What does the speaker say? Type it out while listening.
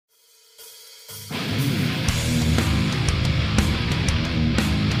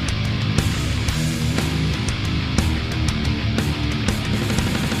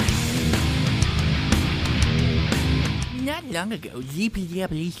long ago, deep in the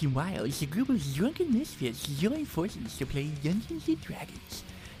Appalachian wilds, a group of drunken misfits joined forces to play Dungeons & Dragons.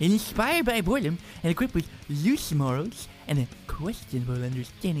 Inspired by boredom and equipped with loose morals and a questionable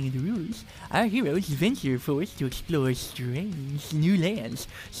understanding of the rules, our heroes venture forth to explore strange new lands.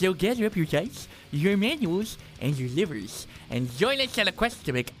 So gather up your dice, your manuals, and your livers, and join us on a quest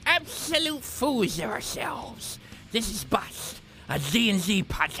to make absolute fools of ourselves. This is Bust, a D&D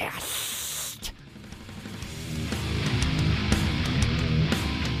podcast.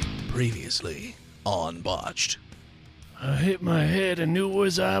 Previously on Botched. I hit my head and knew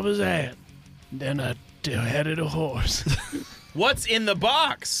where I was at. Then I headed a horse. What's in the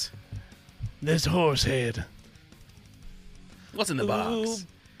box? This horse head. What's in the box? Ooh,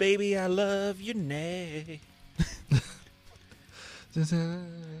 baby, I love your neck.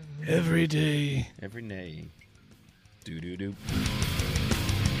 Every day. Every nay. Do.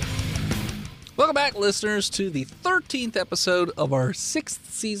 Welcome back, listeners, to the 13th episode of our 6th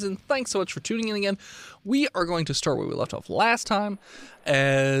season. Thanks so much for tuning in again. We are going to start where we left off last time,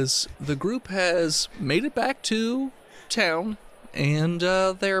 as the group has made it back to town, and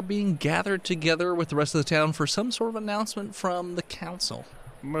they're being gathered together with the rest of the town for some sort of announcement from the council.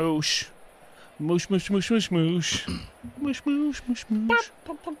 Moosh. Moosh, moosh, moosh, moosh, moosh. Moosh, moosh, moosh, moosh.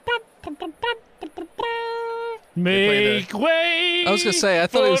 Make way. I was going to say, I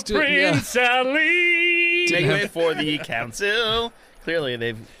thought he was for doing... Yeah. Prince Ali. Make way for the council. Clearly,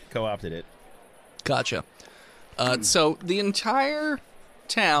 they've co-opted it. Gotcha. So the entire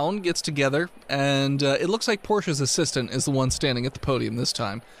town gets together, and it looks like Portia's assistant is the one standing at the podium this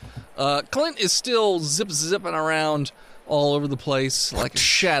time. Clint is still zipping around all over the place like a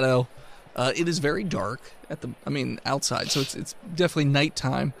shadow. It is very dark outside, so it's definitely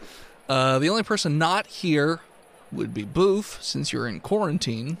nighttime. The only person not here would be Boof, since you're in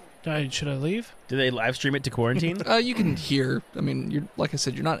quarantine. Should I leave? Do they live stream it to quarantine? You can hear. You're like I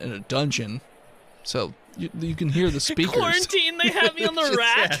said, you're not in a dungeon, so you can hear the speakers. Quarantine, they have me on the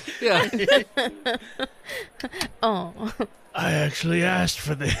rack. Yeah. Oh. I actually asked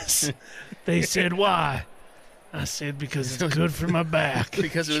for this. They said, why? I said, because it's good for my back.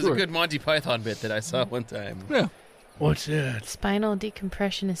 Because it was Sure. a good Monty Python bit that I saw one time. Yeah. What's that? Spinal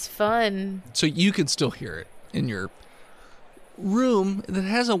decompression is fun. So you can still hear it in your room that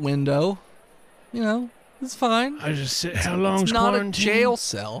has a window. You know, it's fine. I just sit. How long's It's not quarantine? a jail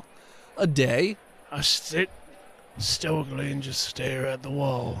cell. A day. I sit stoically and just stare at the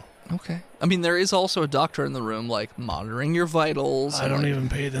wall. Okay. There is also a doctor in the room, like, monitoring your vitals. I and, don't like, even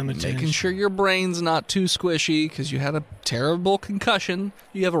pay them attention. making sure your brain's not too squishy because you had a terrible concussion.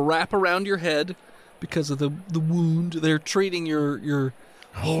 You have a wrap around your head because of the wound. They're treating your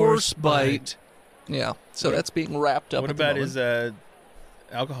horse bite. Yeah. So that's being wrapped up. What at the about moment. his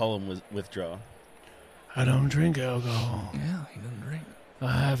alcohol withdrawal? I don't drink alcohol. Yeah, he doesn't drink.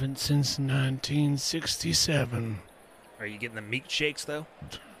 I haven't since 1967. Are you getting the meat shakes, though?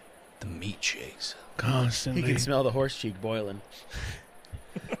 The meat shakes. Constantly. He can smell the horse cheek boiling.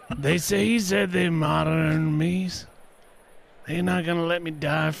 He said they're monitoring me. They're not going to let me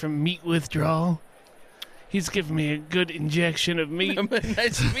die from meat withdrawal. He's giving me a good injection of meat.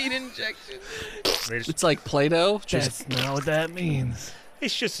 Nice meat injection. It's like Play-Doh. That's not what that means.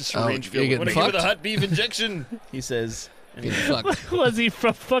 It's just a syringe you're filled getting with Want to give it fucked? a hot beef injection? He says. Getting fucked. Was he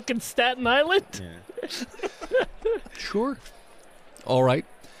from fucking Staten Island? Yeah. Sure. All right.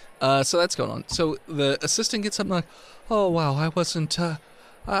 So that's going on. So the assistant gets up and like, oh wow, I wasn't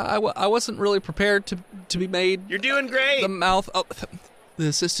really prepared to be made. You're doing great. The mouth. Oh, the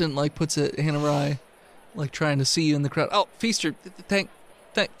assistant like puts a hand over eye, like trying to see you in the crowd. Oh, Feaster, thank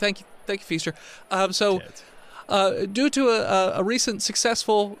you, Feaster. Due to a recent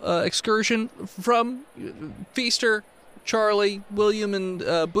successful excursion from Feaster, Charlie, William, and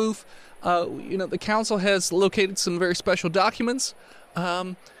Boof, the council has located some very special documents.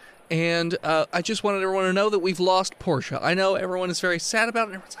 And I just wanted everyone to know that we've lost Portia. I know everyone is very sad about it,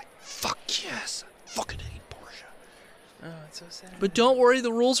 and everyone's like, fuck yes, I fucking hate Portia. Oh, it's so sad. But don't worry,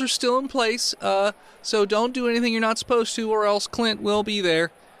 the rules are still in place, so don't do anything you're not supposed to, or else Clint will be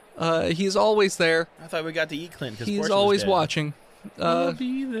there. He's always there. I thought we got to eat Clint because He's always watching. I'll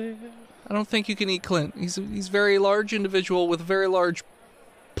be there. I don't think you can eat Clint. He's a very large individual with a very large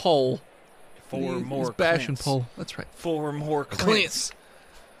pole. Four He's bashing Clints. pole. That's right. 4 more Clints. Clints.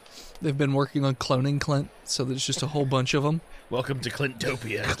 They've been working on cloning Clint, so there's just a whole bunch of them. Welcome to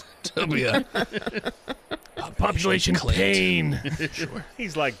Clintopia. Population Clint. pain. Sure.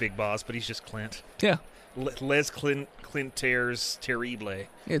 He's like Big Boss, but he's just Clint. Yeah. Les Clint Tears Terrible.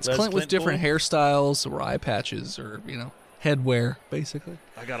 It's Les Clint with Clint different Bull? hairstyles or eye patches or, headwear, basically.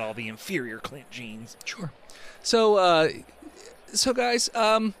 I got all the inferior Clint genes. Sure. So, guys,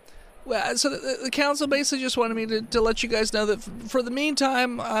 so the council basically just wanted me to let you guys know that for the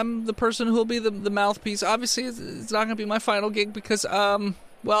meantime, I'm the person who will be the mouthpiece. Obviously, it's not going to be my final gig because, I'm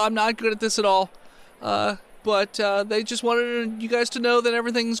not good at this at all. But they just wanted you guys to know that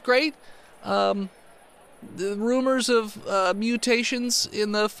everything's great. The rumors of mutations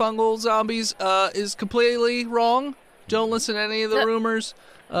in the fungal zombies is completely wrong. Don't listen to any of the rumors.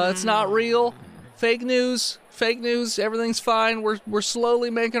 It's not real. Fake news. Everything's fine. We're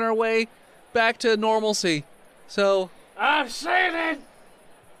slowly making our way back to normalcy. So I've seen it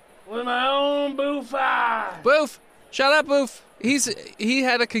with my own boof eye. Boof, shut up, Boof. He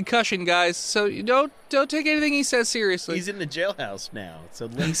had a concussion, guys. So you don't take anything he says seriously. He's in the jailhouse now. So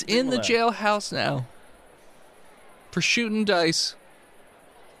He's in the jailhouse now for shooting dice.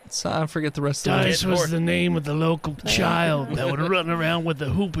 I forget the rest of it. Dice was the name of the local child that would run around with a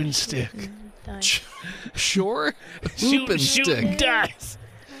hooping stick. Dice. Sure. Hooping Shooting stick. dice.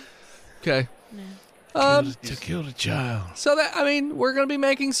 Okay. To kill the child. So we're going to be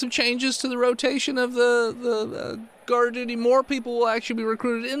making some changes to the rotation of the guard duty. More people will actually be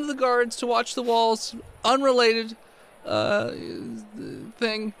recruited into the guards to watch the walls. Unrelated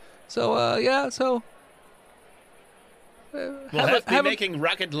thing. So We'll have to be making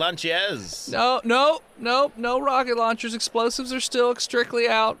rocket launches. No rocket launchers. Explosives are still strictly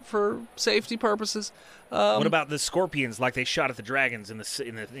out for safety purposes. What about the scorpions, like they shot at the dragons in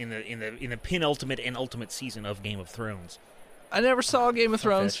the penultimate and ultimate season of Game of Thrones? I never saw Game of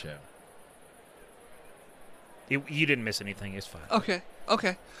Thrones. You didn't miss anything. It's fine. Okay.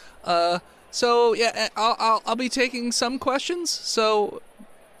 I'll be taking some questions. So,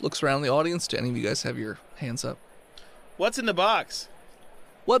 looks around the audience. Do any of you guys have your hands up? What's in the box?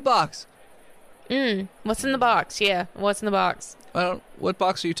 What box? What's in the box? Yeah, what's in the box? What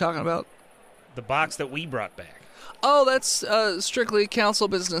box are you talking about? The box that we brought back. Oh, that's strictly council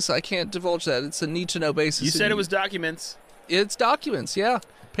business. I can't divulge that. It's a need-to-know basis. You said it was documents. It's documents, yeah.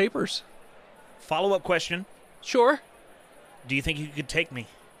 Papers. Follow-up question. Sure. Do you think you could take me?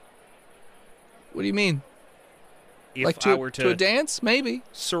 What do you mean? If I were to a dance? Maybe.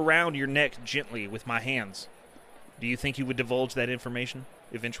 surround your neck gently with my hands, do you think you would divulge that information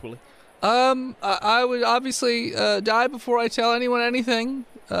eventually? I would obviously die before I tell anyone anything.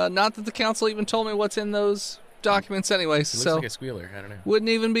 Not that the council even told me what's in those documents anyways. It looks so like a squealer. I don't know. wouldn't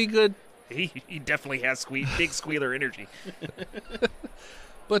even be good. He definitely has big squealer energy.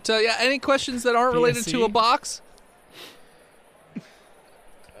 But any questions that aren't related to a box?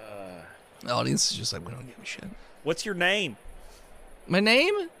 The audience is just like, we don't give a shit. What's your name? My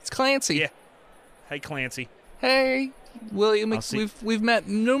name? It's Clancy. Yeah. Hey, Clancy. Hey, William. I'll see- We've met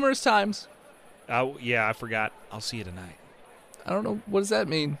numerous times. Oh, yeah, I forgot. I'll see you tonight. I don't know. What does that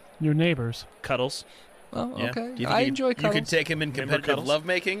mean? Your neighbors. Cuddles. Oh, Yeah. okay. Do you think I enjoy You cuddles. could take him in Remember competitive cuddles?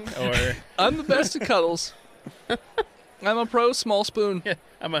 lovemaking, or I'm the best at cuddles. I'm a pro small spoon.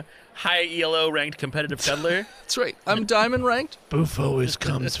 I'm a high ELO ranked competitive cuddler. That's right. I'm diamond ranked. Boof always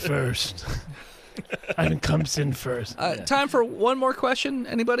comes first. I mean, comes in first. Time for one more question.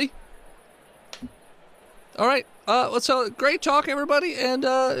 Anybody? All right. So great talk, everybody,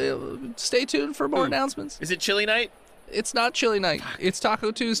 and stay tuned for more announcements. Is it chili night? It's not Chili Night. It's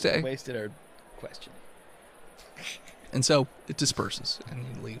Taco Tuesday, Wasted our question. and so it disperses and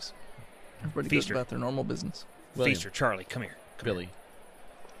he leaves. Everybody Feaster. goes about their normal business. William. Feaster, Charlie, come here. Billy.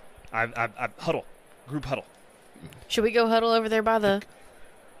 I huddle. Group huddle. Should we go huddle over there by the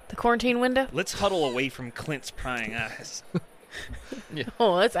quarantine window? Let's huddle away from Clint's prying eyes.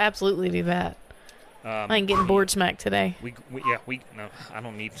 Oh, let's absolutely do that. I ain't getting bored smacked today. No, I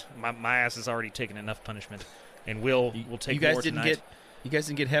don't need. My ass has already taken enough punishment, and we'll take You guys more didn't tonight. You guys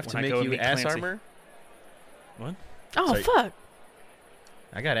didn't get Hef When to I make go and you meet ass Clancy. armor. Oh, Sorry. fuck.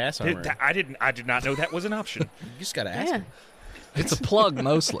 I got ass armor. I did not know that was an option. You just gotta ask Yeah. him. It's a plug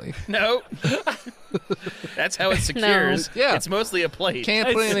mostly. No. That's how it secures. Yeah. It's mostly a plate. Can't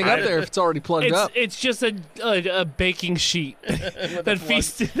put anything up there if it's already plugged up. It's just a baking sheet that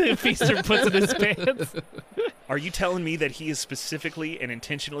Feaster puts in his pants. Are you telling me that he has specifically and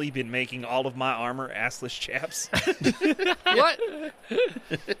intentionally been making all of my armor assless chaps? What?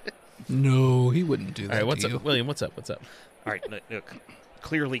 No, he wouldn't do that. All right, what's to you. up, William? What's up? All right, look.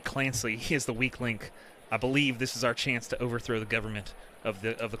 Clearly, Clancy is the weak link. I believe this is our chance to overthrow the government of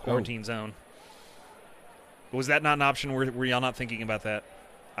the quarantine zone. Was that not an option? Were y'all not thinking about that?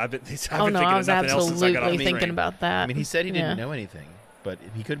 I've been thinking Oh, of no, nothing I was else since I got off absolutely the thinking train. about that. I mean, he said he didn't Yeah. know anything, but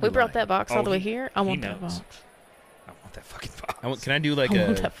he could. We be brought lying. that box all the way he- here. I he want that knows. box. I want that fucking box. Can I do like I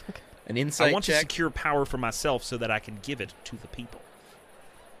want a? that fucking An insight I want to check secure power for myself so that I can give it to the people.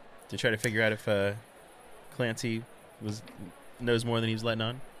 to try to figure out if Clancy knows more than he was letting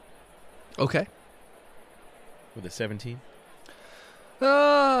on. Okay. With a 17.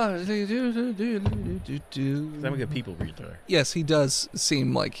 I'm I'm a good people reader. Yes, he does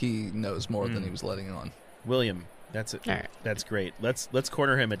seem like he knows more than he was letting on. William, that's it. All right. That's great. Let's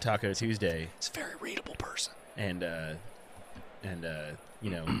corner him at Taco Tuesday He's a very readable person. and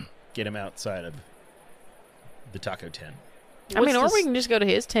get him outside of the taco tent. I mean, or we can just go to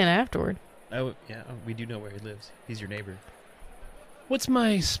his tent afterward. Oh yeah, we do know where he lives. He's your neighbor. What's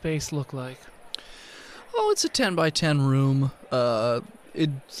my space look like? Oh, it's a 10 by 10 room.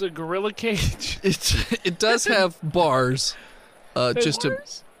 It's a gorilla cage. It does have bars.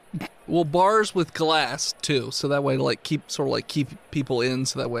 Bars with glass too, so that way to keep people in,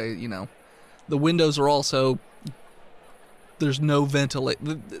 so that way, the windows are also, there's no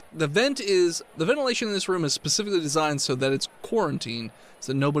ventilation. The ventilation in this room is specifically designed so that it's quarantined,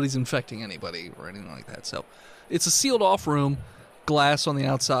 so nobody infecting anybody or anything like that. So it's a sealed off room, glass on the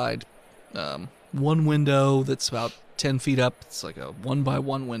outside, one window that's about 10 feet up. It's like a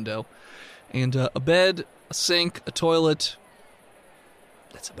 1-by-1 window, and a bed, a sink, a toilet.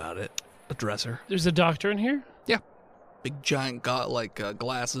 That's about it. A dresser. There's a doctor in here? Yeah. Big giant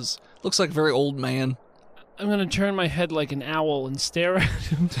glasses. Looks like a very old man. I'm going to turn my head like an owl and stare at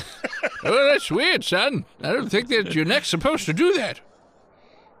him. Oh, that's weird, son. I don't think that your neck's supposed to do that.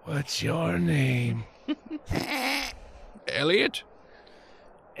 What's your name? Elliot?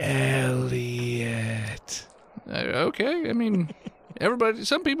 Elliot. Okay, I mean,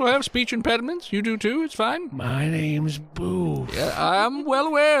 some people have speech impediments. You do too, it's fine. My name's Boof. Yeah, I'm well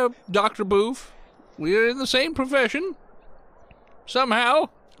aware, Dr. Boof. We're in the same profession. Somehow.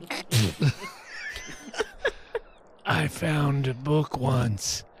 I found a book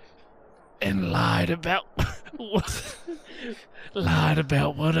once and lied about what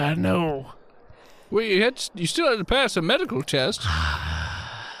I know. Well, you still had to pass a medical test.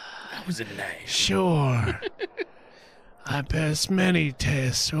 That was a nice. Sure. I passed many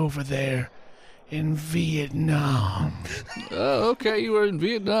tests over there in Vietnam. Oh, okay, you were in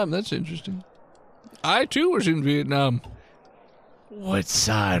Vietnam. That's interesting. I, too, was in Vietnam. What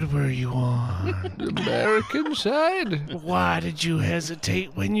side were you on? The American side. Why did you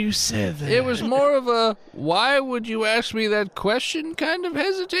hesitate when you said that? It was more of a, why would you ask me that question kind of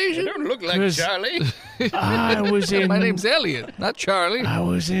hesitation? You don't look like Chris- Charlie. I was in. My name's Elliot, not Charlie. I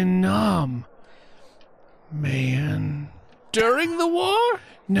was in Nam. Man. During the war?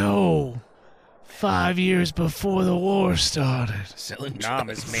 No. 5 years before the war started. Selling Nam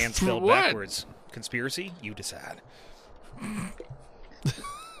drugs. is man spelled What? backwards. Conspiracy? You decide.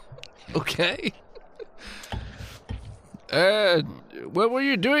 Okay. What were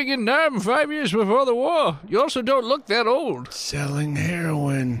you doing in Nam 5 years before the war? You also don't look that old. Selling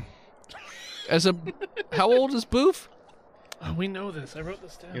heroin. How old is Boof? Oh, we know this. I wrote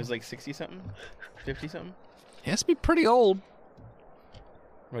this down. He was like 60-something? 50-something? He has to be pretty old.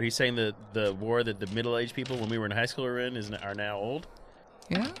 What are you saying? The war that the middle-aged people when we were in high school are now old?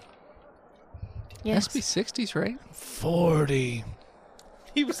 Yeah? Yes. Has to be 60s, right? 40.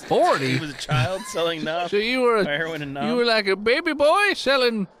 He was 40? He was a child selling Nam. So you were heroin and Nam. you were like a baby boy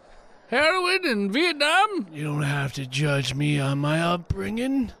selling heroin in Vietnam? You don't have to judge me on my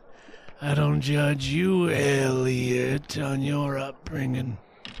upbringing. I don't judge you, Elliot, on your upbringing.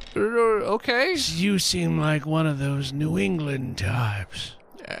 Okay. You seem like one of those New England types.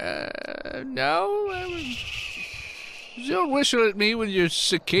 No. Don't whistle at me with your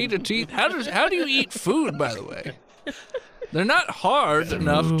cicada teeth. How do you eat food, by the way? They're not hard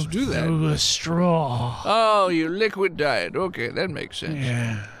enough to do that. Through a straw. Oh, your liquid diet. Okay, that makes sense.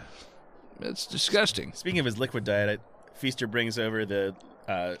 Yeah. That's disgusting. Speaking of his liquid diet, Feaster brings over the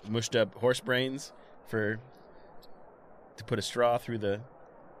mushed up horse brains to put a straw through the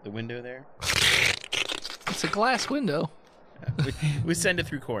window there. It's a glass window. We send it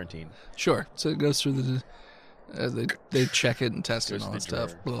through quarantine. Sure. So it goes through the. They check it and test it and all that Goes to the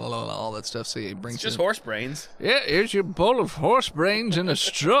stuff. Blah, blah, blah, all that stuff. So he brings It's just it. horse brains. Yeah, here's your bowl of horse brains and a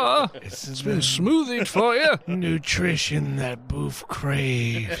straw. It's been smoothied for you. Nutrition that Boof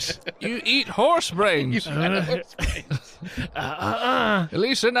craves. You eat horse brains. Uh-uh. At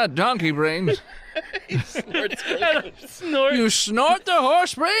least they're not donkey brains. Snort. You snort the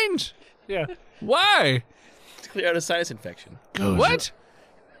horse brains? Yeah. Why? To clear out a sinus infection. Goes, What?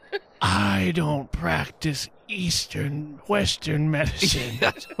 I don't practice Western medicine.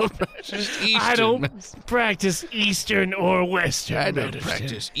 I don't practice Eastern or Western I don't medicine.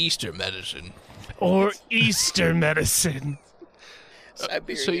 practice Easter medicine. Or Easter medicine.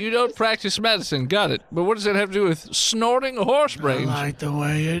 Siberian. So you don't practice medicine, got it. But what does that have to do with snorting horse I brains? like the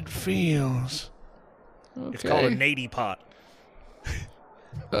way it feels. It's called a nady pot.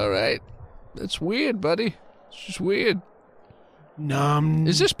 All right. That's weird, buddy. It's just weird. Numb.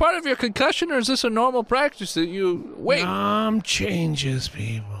 Is this part of your concussion, or is this a normal practice that you... Wait, Numb changes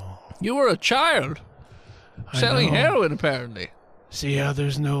people. you were a child. I Selling know. heroin, apparently. See how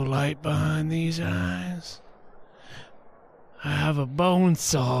there's no light behind these eyes? I have a bone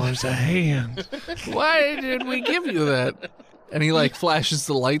saw as a hand. Why did we give you that? And he, like, flashes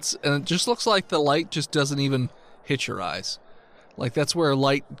the lights, and it just looks like the light just doesn't even hit your eyes. Like, that's where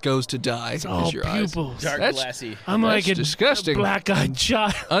light goes to die, It's is all your eyes. pupils. Dark That's- glassy. I'm That's like a disgusting. black-eyed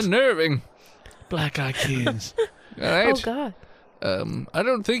child. Unnerving. Black-eyed kids. All right. Oh God. I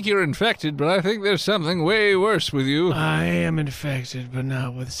don't think you're infected, but I think there's something way worse with you. I am infected, but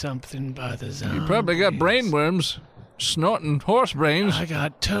not with something by the zombies. You probably got brain worms, snorting horse brains. I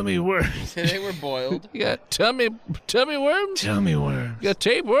got tummy worms. They were boiled. You got tummy worms? Tummy worms. You got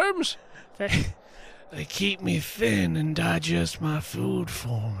tapeworms? They keep me thin and digest my food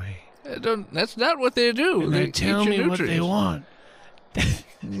for me. That's not what they do. And they tell eat me your what they nutrients. want.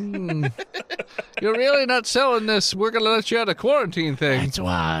 You're really not selling this. We're going to let you out of quarantine thing. That's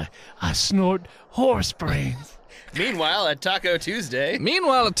why I snort horse brains. Meanwhile, at Taco Tuesday,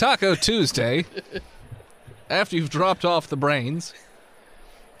 Meanwhile, at Taco Tuesday, after you've dropped off the brains,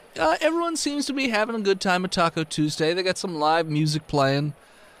 everyone seems to be having a good time at Taco Tuesday. They got some live music playing.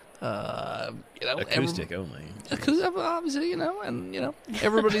 acoustic only. Obviously, and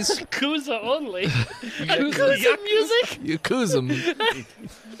everybody's Yakuza only. Yakuza music. Yakuza.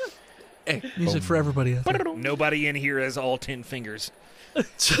 Hey, music for everybody out there. Nobody in here has all 10 fingers.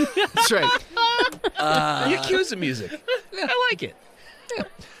 That's right. Yakuza music. I like it.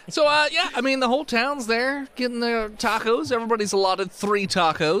 So, the whole town's there getting their tacos. Everybody's allotted 3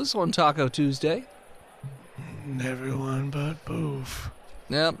 tacos on Taco Tuesday. Everyone but Boof.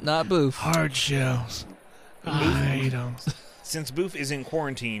 Nope, not Boof. Hard shells. I hate them. Since Boof is in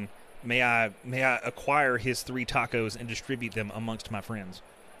quarantine, may I acquire his 3 tacos and distribute them amongst my friends?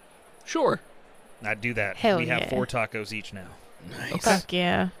 Sure. I'd do that. Hell we have yeah. 4 tacos each now. Nice. Fuck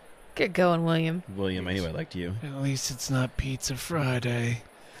yeah. Get going, William. William, I knew I liked you. At least it's not Pizza Friday.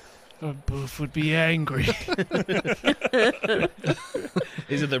 Or Boof would be angry.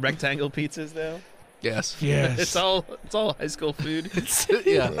 Is it the rectangle pizzas though? Yes. Yes. It's all high school food.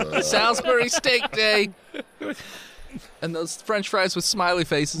 Yeah. Salisbury Steak Day. And those French fries with smiley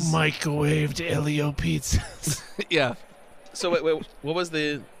faces. Microwaved Elio pizzas. Yeah. So wait, what was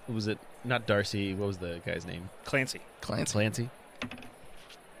it? Not Darcy? What was the guy's name? Clancy. Clancy.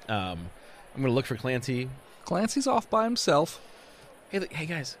 I'm gonna look for Clancy. Clancy's off by himself, Hey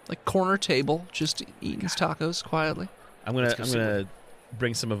guys, like corner table, just eating his tacos quietly. I'm gonna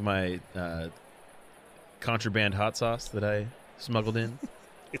bring some of my contraband hot sauce that I smuggled in.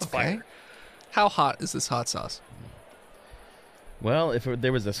 It's Okay. fire. How hot is this hot sauce? Well, if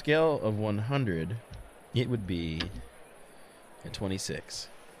there was a scale of 100, it would be a 26.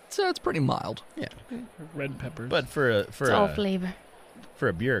 So it's pretty mild. Yeah, Red peppers. but for It's all flavor.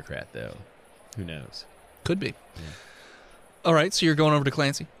 a bureaucrat though, who knows? Could be. Yeah. All right, so you're going over to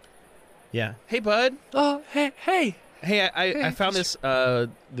Clancy. Yeah. Hey, bud. Oh, hey. Hey, I Hey, found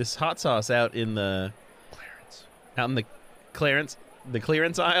this hot sauce out in the clearance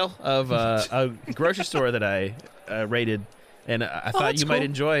aisle of a grocery store that I raided, and I thought that's you might cool.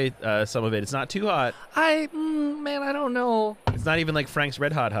 enjoy some of it. It's not too hot. I don't know. It's not even like Frank's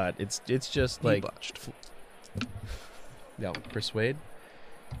Red Hot. It's just like botched. Persuade.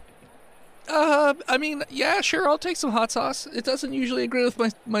 Yeah, sure, I'll take some hot sauce. It doesn't usually agree with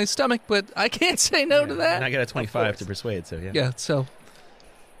my stomach, but I can't say no to that. And I got a 25 to persuade, so yeah. Yeah, so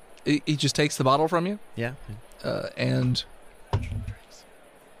he just takes the bottle from you Yeah. and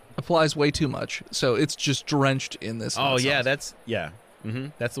applies way too much, so it's just drenched in this. Oh hot yeah, sauce.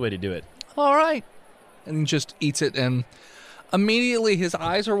 that's the way to do it. All right, and he just eats it, and immediately his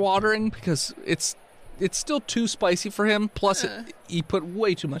eyes are watering because it's still too spicy for him. Plus, he put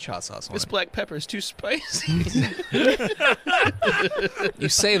way too much hot sauce on This it. black pepper is too spicy. You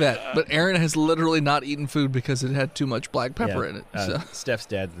say that, but Aaron has literally not eaten food because it had too much black pepper in it. So. Steph's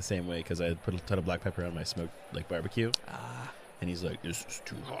dad's the same way because I put a ton of black pepper on my smoked barbecue, and he's like, "This is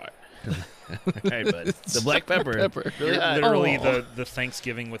too hot." All right, but the black pepper, really hot. Literally the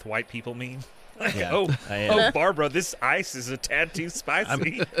Thanksgiving with white people meme. Yeah, I am. Oh, Barbara, this ice is a tad too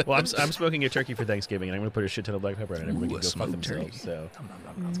spicy. I'm smoking a turkey for Thanksgiving, and I'm going to put a shit ton of black pepper on it. Everybody Ooh, can go a fuck smoked themselves. So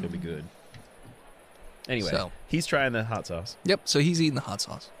it's going to be good. Anyway, So. he's trying the hot sauce. Yep, so he's eating the hot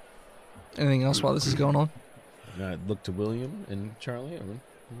sauce. Anything else while this is going on? look to William and Charlie.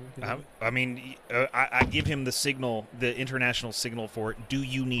 I give him the signal, the international signal for it. Do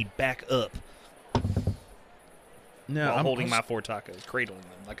you need backup? No, while holding my 4 tacos, cradling them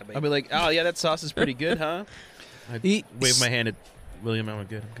like a baby. I'll be like, oh, yeah, that sauce is pretty good, huh? I wave my hand at William. I'm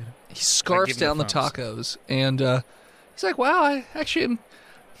good. He scarfs down the tacos, and he's like, wow,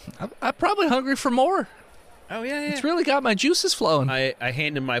 I'm probably hungry for more. Oh, yeah. It's really got my juices flowing. I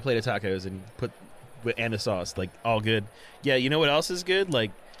hand him my plate of tacos and and the sauce, like, all good. Yeah, you know what else is good?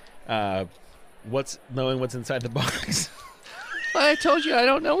 Like, knowing what's inside the box. I told you I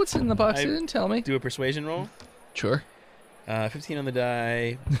don't know what's in the box. You didn't tell me. Do a persuasion roll. Sure. 15 on the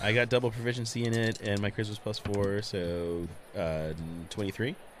die. I got double proficiency in it, and my charisma's +4, so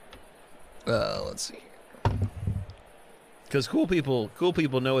 23. Let's see. Because cool people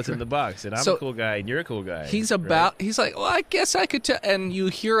know what's in the box, and I'm a cool guy, and you're a cool guy. He's right? He's like, well, I guess I could tell. And you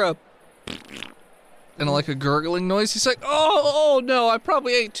hear like a gurgling noise. He's like, oh no, I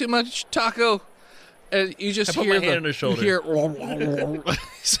probably ate too much taco. And you just hear my hand on his shoulder. He's like,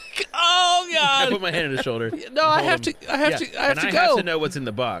 oh god! I put my hand on his shoulder. No, I have to go. I have to know what's in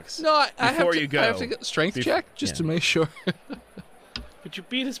the box. No, I have to. You go. I have to go. Strength check just to make sure. But you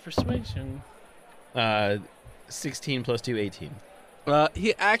beat his persuasion. 16 + 2, 18.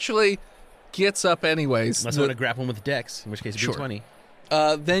 He actually gets up anyways. Unless I want to grapple him with Dex, in which case it'd be 20.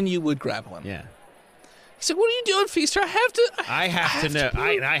 Then you would grapple him. Yeah. He said, "What are you doing, Feaster? I have to know.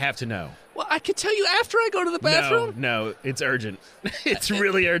 I have to know. Well, I can tell you after I go to the bathroom. No, it's urgent. It's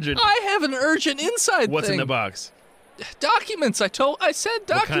really urgent. I have an urgent inside What's thing. in the box? Documents. I said documents.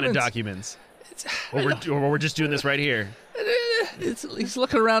 What kind of documents? Or we're just doing this right here. He's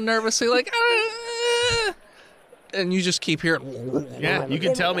looking around nervously, like, and you just keep hearing. Yeah, you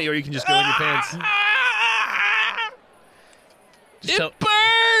can tell me, or you can just go in your pants. It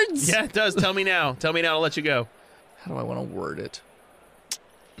burns. Yeah, it does. Tell me now. I'll let you go. How do I want to word it?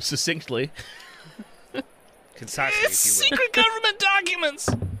 Succinctly. Concisely, It's if you will. secret government documents.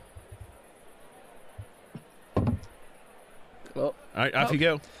 Well, All right, off you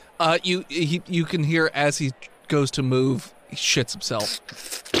go. You can hear as he goes to move, he shits himself.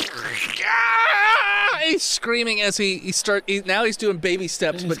 He's screaming as now he's doing baby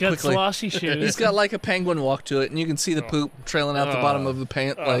steps, He's but got quickly. sloshy shoes. He's got like a penguin walk to it, and you can see the poop trailing out the bottom of the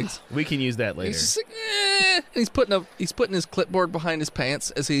pant legs. We can use that later. He's just like, and he's putting his clipboard behind his pants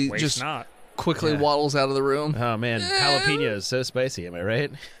as he Waste just quickly Yeah. waddles out of the room. Oh, man. Jalapenos, so spicy. Am I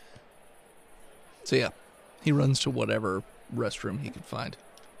right? So yeah, he runs to whatever restroom he could find.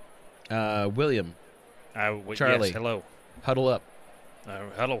 William, Charlie. Yes, hello. huddle up.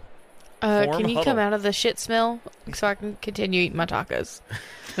 Hello. Can you huddle. come out of the shit smell so I can continue eating my tacos?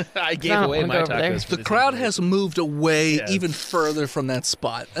 I gave don't away wanna my go over there. tacos. For The this crowd information. has moved away Yes. even further from that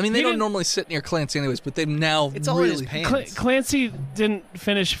spot. I mean, they He don't didn't- normally sit near Clancy anyways, but they've now It's all in his really... pants. Clancy didn't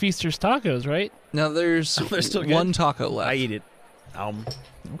finish Feaster's tacos, right? Now there's They're still good? one taco left. I eat it.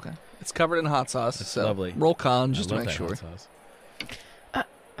 Okay. It's covered in hot sauce. That's so lovely. Roll con just I to love make that sure. hot sauce. Uh,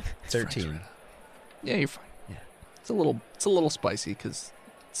 13. Yeah, you're fine. Yeah. It's a little spicy because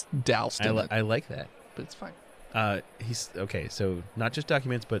it's doused in it, I like that. but it's fine. He's okay. So not just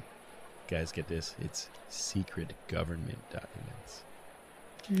documents, but guys, get this. It's secret government documents.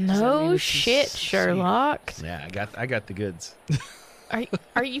 that mean No it's shit, secret? Sherlock. Yeah, I got the goods.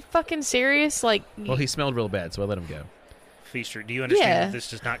 Are you fucking serious? Like, Well, he smelled real bad, so I let him go. Feaster, do you understand Yeah. that this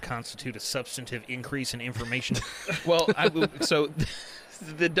does not constitute a substantive increase in information? Well, so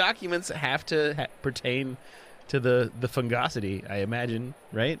the documents have to pertain to the fungosity, I imagine,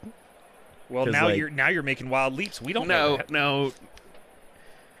 right? Well, 'Cause, now like- you're making wild leaps. We don't know. that. No,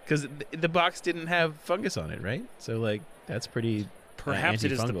 because the box didn't have fungus on it, right? So like that's pretty. Perhaps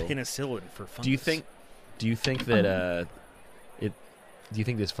it is the antifungal. penicillin for fungus. Do you think that Do you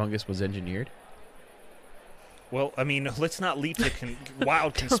think this fungus was engineered? Well, I mean, let's not leap to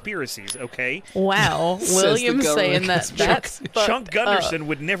wild conspiracies, okay? wow, Says the William government saying that. That's fucked Chunk up. Gunderson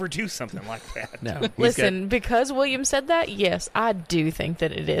would never do something like that. No. Listen, because William said that, yes, I do think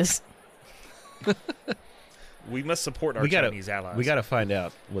that it is. We must support our We gotta- Chinese allies. We got to find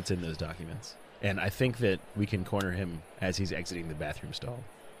out what's in those documents, and I think that we can corner him as he's exiting the bathroom stall,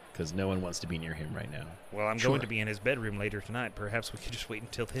 because no one wants to be near him right now. Well, I'm Sure. going to be in his bedroom later tonight. Perhaps we could just wait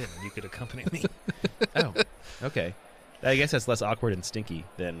until then, and you could accompany me. Oh, okay. I guess that's less awkward and stinky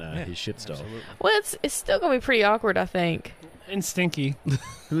than Yeah, his shit stall. Absolutely. Well, it's still gonna be pretty awkward, I think. And stinky.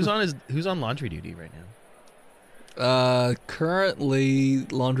 Who's on laundry duty right now? Currently,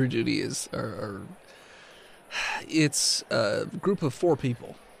 laundry duty is it's a group of 4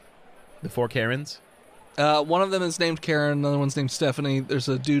 people. The 4 Karens. One of them is named Karen. Another one's named Stephanie. There's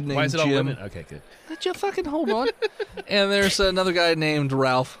a dude named Why is it all Jim. women? Okay, good. Let you fucking hold on. And there's another guy named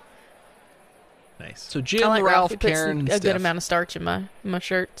Ralph. Nice. So Jim, I like Ralph, He puts Karen, and a Steph. good amount of starch in my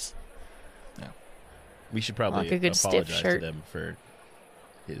shirts. We should probably Like a good stiff apologize shirt. to them for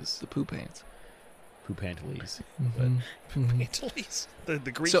his The poo pants. poopantalese. Antilles, the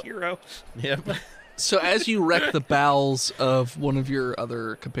Greek So- hero. Yep. So as you wreck the bowels of one of your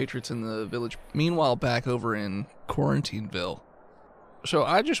other compatriots in the village, meanwhile back over in Quarantineville. So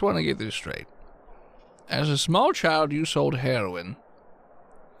I just want to get this straight. As a small child, you sold heroin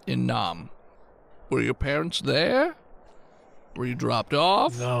in Nam. Were your parents there? Were you dropped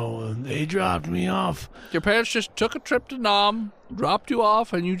off? No, they dropped me off. Your parents just took a trip to Nam, dropped you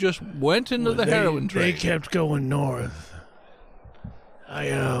off, and you just went into the heroin They trade. kept going north.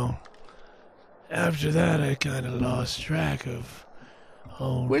 After that, I kind of lost track of.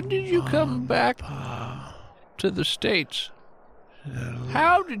 When did you come back to the States?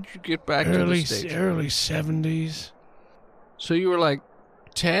 How did you get back to the States? Early 70s. So you were like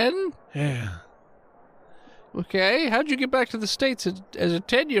 10? Yeah. Okay. How'd you get back to the States as a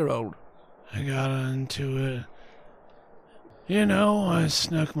 10-year-old? I got into it. I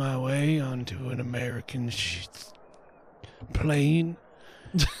snuck my way onto an American plane.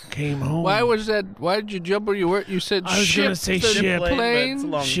 Came home. Why was that? Why did you jump where you were? You said I was ship. gonna say then ship. Plane. It's a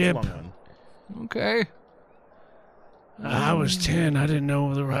long, Ship. It's a long one. Okay. I was 10. I didn't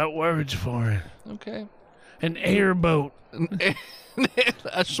know the right words for it. Okay. An airboat.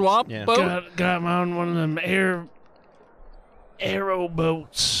 A swamp Yeah. boat? Got on one of them aero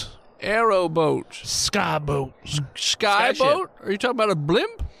boats. Arrow boat. Sky boats. Sky Skyship. boat? Are you talking about a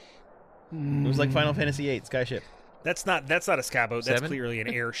blimp? It was like Final Fantasy VIII, Skyship. That's not a skyboat. That's 7? clearly an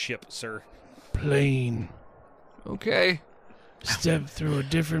airship, sir. Plane. Okay. Step through a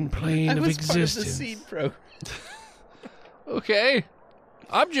different plane of existence. Part of the seed program. Okay.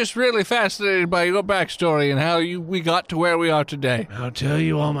 I'm just really fascinated by your backstory and how we got to where we are today. I'll tell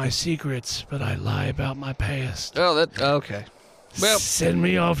you all my secrets, but I lie about my past. Oh, okay. Well, Send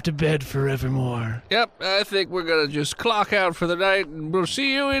me off to bed forevermore. yep, I think we're going to just clock out for the night and we'll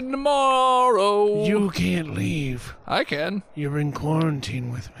see you in tomorrow. You can't leave. I can. You're in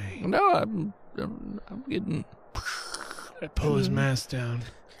quarantine with me. No, I'm getting I pull his mask down.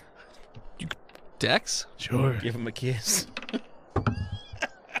 Dex. Sure. Give him a kiss.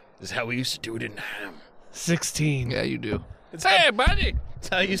 This is how we used to do it in Ham. 16. Yeah, you do. Hey, buddy. That's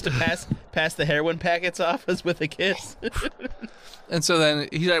how I used to pass the heroin packets off, was with a kiss. And so then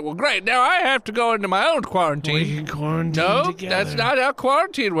he's like, well, great. Now I have to go into my own quarantine. We can quarantine No, together. that's not how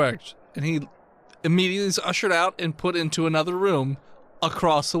quarantine works. And he immediately is ushered out and put into another room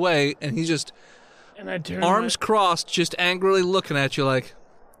across the way. And he's just And I turn arms crossed, just angrily looking at you like,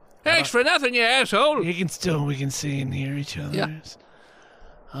 thanks for nothing, you asshole. we can see and hear each other. Yeah.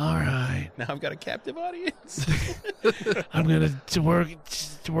 All right. Now I've got a captive audience. I'm gonna to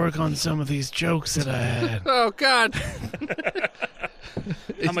work on some of these jokes that I had. Oh, God.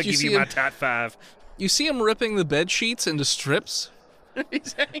 I'm gonna give you my top 5. You see him ripping the bed sheets into strips?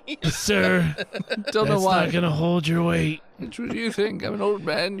 Sir, Don't know that's why. not gonna hold your weight. What do you think? I'm an old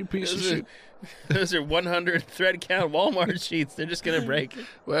man, you piece of shit. Those are 100 thread count Walmart sheets. They're just gonna break.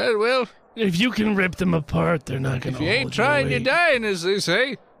 Well, If you can rip them apart, they're not gonna if you hold ain't trying, your you're weight. dying, as they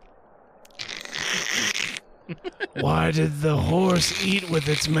say. Why did the horse eat with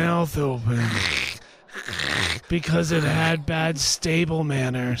its mouth open? Because it had bad stable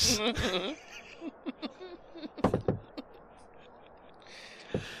manners.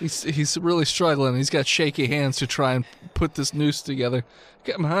 He's really struggling. He's got shaky hands to try and put this noose together.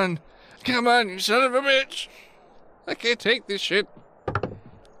 Come on, you son of a bitch! I can't take this shit.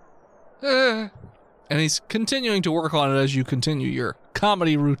 And he's continuing to work on it as you continue your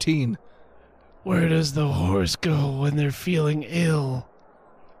comedy routine. Where does the horse go when they're feeling ill?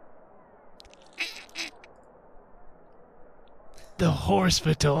 The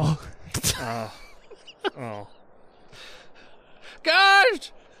hospital. Oh.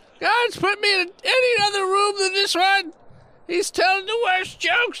 Guards, put me in any other room than this one. He's telling the worst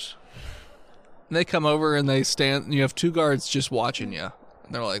jokes. And they come over and they stand. And you have 2 guards just watching you.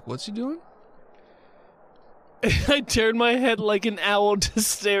 And they're like, "What's he doing?" I turn my head like an owl to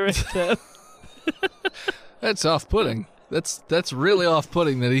stare at them. That's off-putting. That's really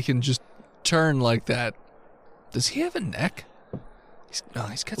off-putting that he can just turn like that. Does he have a neck? He's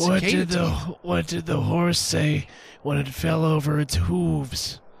got cicada teeth. What did the horse say when it fell over its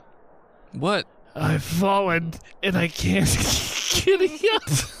hooves? What? I've fallen and I can't get up.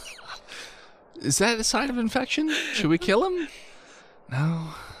 Is that a sign of infection? Should we kill him? No.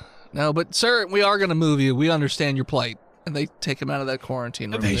 No, but sir, we are going to move you. We understand your plight. And they take him out of that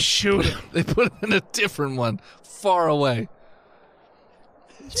quarantine room. They shoot him. They put him in a different one, far away.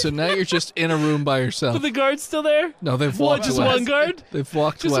 So now you're just in a room by yourself. Are the guards still there? No, they've What, walked just away. one guard? They've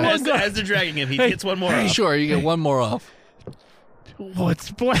walked Just away. one guard. As they're dragging him, he gets one more off. Sure, you get one more off. What's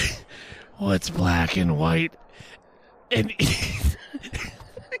black and white? And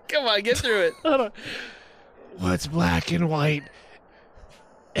Come on, get through it. hold on. What's black and white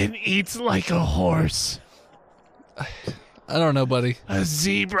and eats like a horse? I don't know, buddy. A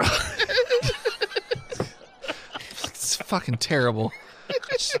zebra. It's fucking terrible.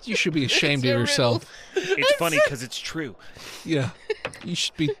 You should be ashamed of yourself. It's funny because it's true. Yeah, you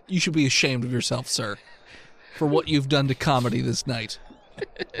should be ashamed of yourself, sir, for what you've done to comedy this night.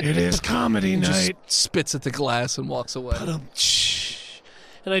 It is comedy Just night. spits at the glass and walks away.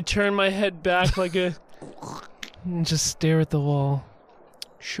 And I turn my head back like a... and just stare at the wall.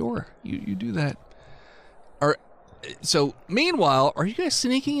 Sure, you do that. So, meanwhile, are you guys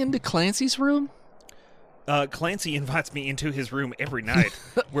sneaking into Clancy's room? Clancy invites me into his room every night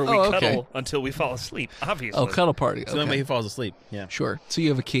where we Oh, okay. cuddle until we fall asleep, obviously. Oh, cuddle party. So the way Okay. he falls asleep. Yeah. Sure. So you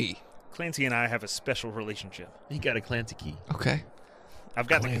have a key. Clancy and I have a special relationship. He got a Clancy key. Okay. I've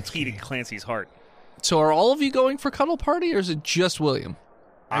got the key to Clancy's heart. So are all of you going for cuddle party, or is it just William?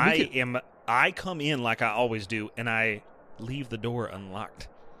 I come in like I always do, and I leave the door unlocked.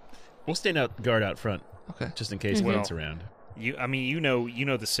 We'll stand guard out front, Okay. just in case Well- Clint's around. You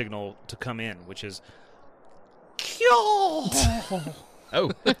know the signal to come in, which is Kill! Oh,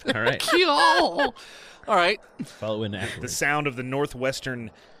 all right. Kill! All right. Follow in the afterwards. sound of the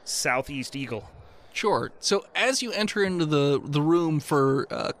northwestern southeast eagle. Sure. So as you enter into the room for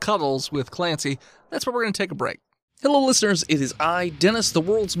cuddles with Clancy, that's where we're going to take a break. Hello, listeners. It is I, Dennis, the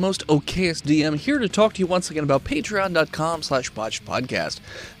world's most okayest DM, here to talk to you once again about patreon.com/botchedpodcast.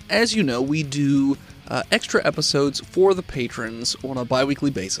 As you know, we do extra episodes for the patrons on a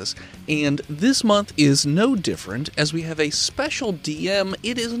bi-weekly basis, and this month is no different, as we have a special DM.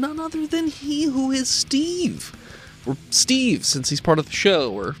 It is none other than he who is Steve. Or Steve, since he's part of the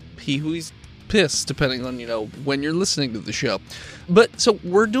show, or he who is Piss, depending on, when you're listening to the show. But, so,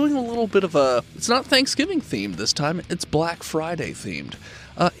 we're doing a little bit of it's not Thanksgiving themed this time, it's Black Friday themed.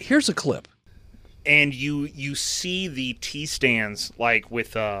 Here's a clip. And you see the tea stands like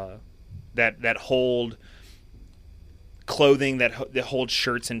with that hold clothing, that hold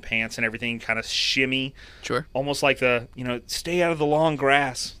shirts and pants and everything, kind of shimmy, Sure. almost like the stay out of the long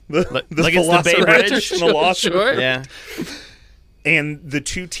grass, the Like it's the Bay Bridge? Velociraptor from the Lost. Sure. Yeah. And the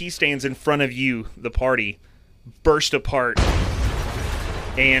two tea stands in front of you, the party, burst apart,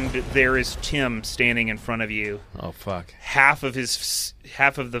 and there is Tim standing in front of you. Oh, fuck. Half of his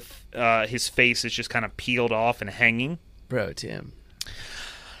face is just kind of peeled off and hanging. Bro, Tim.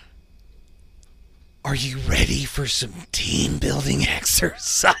 Are you ready for some team building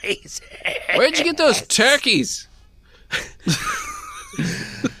exercise? Where'd you get those turkeys?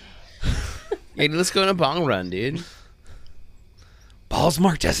 Yeah, let's go on a bong run, dude.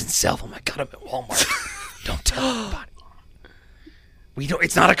 Ballsmark doesn't sell them. I got them at Walmart. Don't tell anybody. We don't.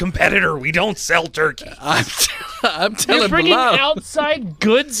 It's not a competitor. We don't sell turkey. I'm You're telling bringing Bilal. outside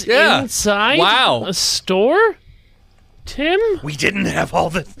goods Yeah. inside Wow. a store? Tim? We didn't have all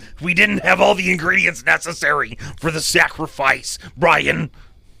the ingredients necessary for the sacrifice, Brian.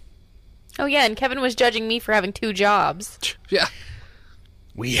 Oh, yeah, and Kevin was judging me for having 2 jobs. Yeah.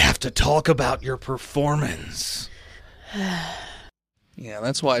 We have to talk about your performance. Yeah,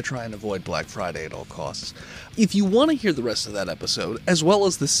 that's why I try and avoid Black Friday at all costs. If you want to hear the rest of that episode, as well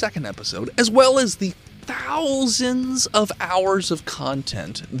as the second episode, as well as the thousands of hours of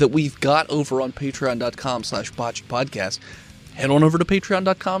content that we've got over on patreon.com/botchedpodcast, head on over to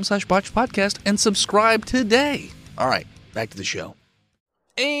patreon.com/botchedpodcast and subscribe today. All right, back to the show.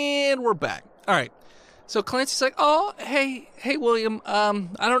 And we're back. All right. So Clancy's like, "Oh, hey, William. I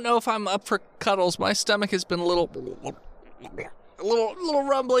don't know if I'm up for cuddles. My stomach has been a little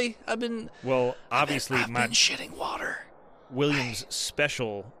rumbly. Well, obviously, I've been shitting water. William's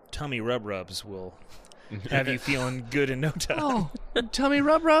special tummy rubs will have you feeling good in no time. Oh, tummy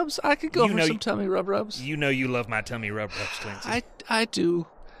rubs? I could go You for know- some tummy rubs. You know you love my tummy rubs, Clancy. I do.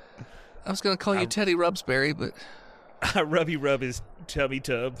 I was gonna call you Teddy Rubsberry, but I rub his tummy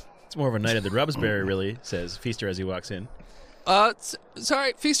tub. It's more of a night of the Rubsberry, really, says Feaster as he walks in.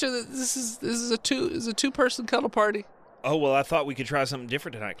 sorry, Feaster. This is a two-person cuddle party. Oh, well, I thought we could try something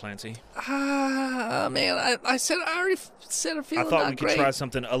different tonight, Clancy. Man, I already said I'm feeling I thought not we could great. try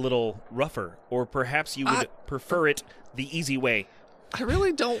something a little rougher, or perhaps you would prefer it the easy way. I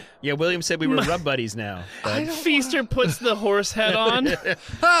really don't. Yeah, William said we were rub buddies now. Bud. Feaster puts the horse head on.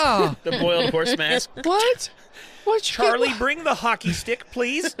 Oh, The boiled horse mask. what? What? Charlie, bring the hockey stick,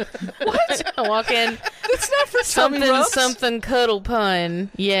 please. What? I walk in. It's not for tummy Something, rubs. something cuddle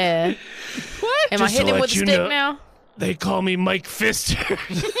pun. Yeah. What? Am I Just to hitting him let with a you stick know- now? They call me Mike Fister.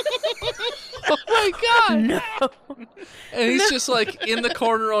 Oh my god! No. And he's just like in the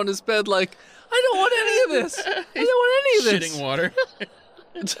corner on his bed, like, I don't want any of this. I don't want any of this. Shitting water.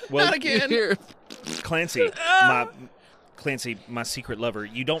 Well, Not again. Here. Clancy, my secret lover,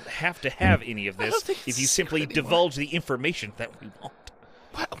 you don't have to have any of this think if it's you simply secret anymore. divulge the information that we want.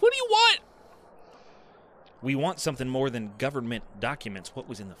 What do you want? We want something more than government documents. What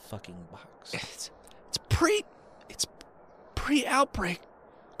was in the fucking box? It's pre-outbreak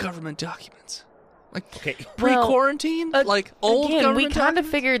government documents. Like Okay, pre-quarantine, like old Again, we government kind of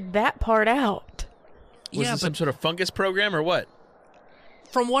documents? figured that part out. Was Yeah, this some but sort of fungus program or what?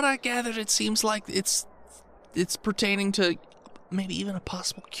 from what I gathered, it seems like it's pertaining to maybe even a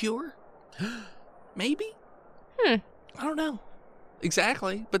possible cure. Maybe. I don't know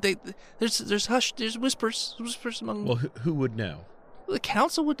exactly, but there's whispers among Well, who would know? the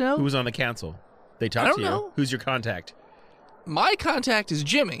council would know. Who was on the council? They I talked don't to you. know. Who's your contact? My contact is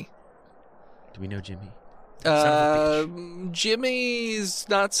Jimmy. Do we know Jimmy? Jimmy's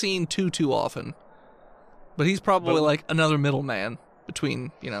not seen too often, but he's probably like another middleman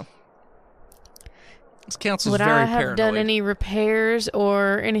between, This council's Would very I have paranoid. done any repairs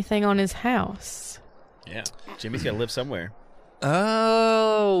or anything on his house? Yeah. Jimmy's got to live somewhere.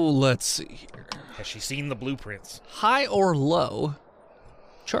 Oh, let's see here. has she seen the blueprints? High or low,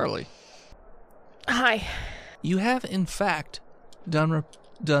 Charlie? Hi. You have in fact done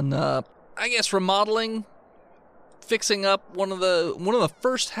I guess remodeling, fixing up one of the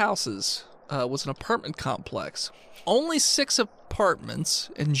first houses. Was an apartment complex. Only 6 apartments,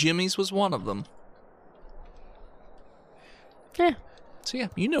 and Jimmy's was one of them. Yeah. So yeah,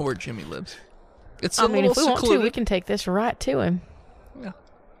 you know where Jimmy lives. It's I a mean, little if we want to, secluded, we can take this right to him. yeah.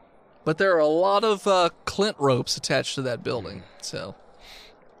 But there are a lot of Clint ropes attached to that building, so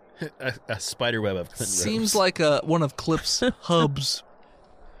a spider web of Clinton seems ropes. like one of Cliff's hubs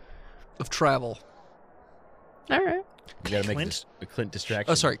of travel. All right. You got to make Clint? a Clint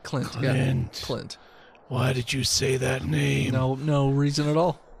distraction. Oh, sorry, Clint. Yeah, Clint. Clint. Why did you say that name? No reason at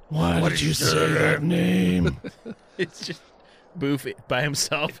all. Why did you say that name? It's just Boof by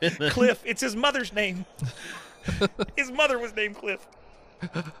himself. In the... Cliff. It's his mother's name. His mother was named Cliff.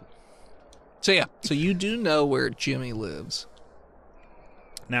 So yeah, so you do know where Jimmy lives.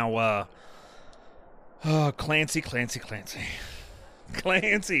 Now, Clancy. I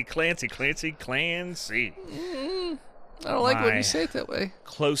don't like when My- you say it that way.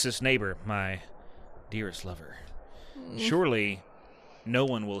 Closest neighbor, my dearest lover. Surely no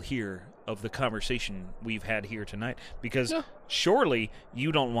one will hear of the conversation we've had here tonight, because No. surely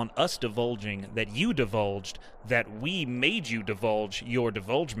you don't want us divulging that you divulged that we made you divulge your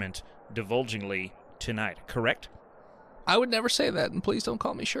divulgingly tonight, correct? I would never say that, and please don't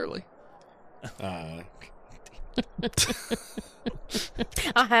call me Shirley.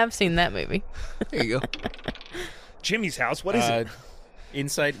 I have seen that movie. There you go. Jimmy's house, what is it?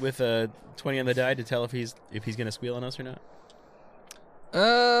 Insight with 20 on the die to tell if he's going to squeal on us or not.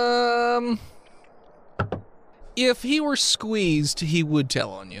 If he were squeezed, he would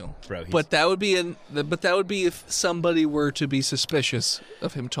tell on you. Bro, he's- But that would be if somebody were to be suspicious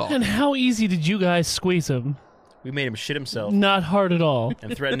of him talking. And how easy did you guys squeeze him? We made him shit himself Not hard at all.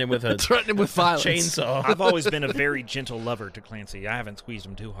 and threatened him with a Threaten him with violence. chainsaw. I've always been a very gentle lover to Clancy. I haven't squeezed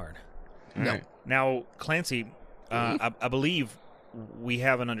him too hard. No. Alright. Now, Clancy, I believe we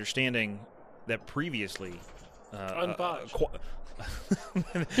have an understanding that previously Unpause.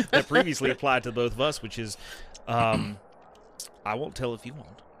 that previously applied to both of us, which is I won't tell if you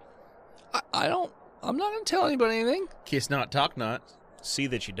won't. I'm not going to tell anybody anything. Kiss not, talk not. See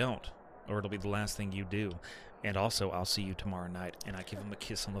that you don't, or it'll be the last thing you do. And also, I'll see you tomorrow night, and I give him a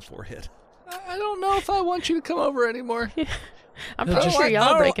kiss on the forehead. I don't know if I want you to come over anymore. I'm pretty sure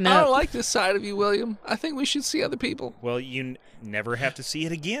y'all are breaking I up. don't like this side of you, William. I think we should see other people. Well, you never have to see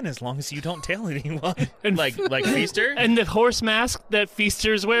it again as long as you don't tell anyone. And Like Feaster? And the horse mask that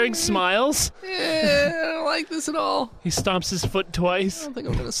Feaster's wearing smiles. Yeah, I don't like this at all. He stomps his foot I twice. don't think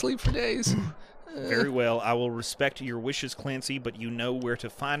I'm going to sleep for days. Very well. I will respect your wishes, Clancy, but you know where to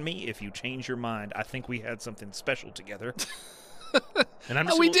find me if you change your mind. I think we had something special together. And I'm Oh,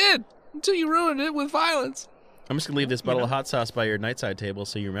 just we gonna- did until you ruined it with violence. I'm just going to leave this bottle of hot sauce by your nightside table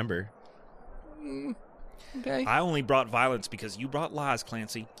so you remember. Okay. I only brought violence because you brought lies,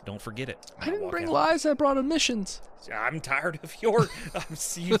 Clancy. Don't forget it. I didn't Walk bring out. lies. I brought omissions. I'm tired of your.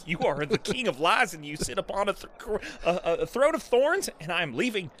 You are the king of lies, and you sit upon a throne of thorns, and I'm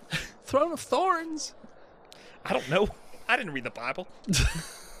leaving. Throne of Thorns. I don't know. I didn't read the Bible.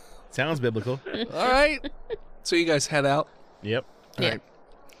 Sounds biblical. All right. So you guys head out. Yep. All right.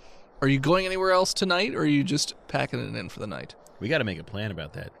 Are you going anywhere else tonight, or are you just packing it in for the night? We got to make a plan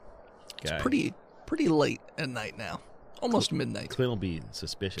about that guy. It's pretty late at night now. Almost midnight. Clint will be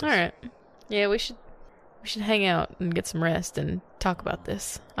suspicious. All right. Yeah, we should hang out and get some rest and talk about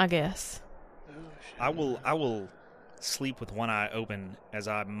this, I guess. I will sleep with one eye open as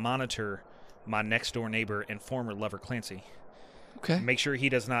I monitor my next door neighbor and former lover Clancy. Okay. Make sure he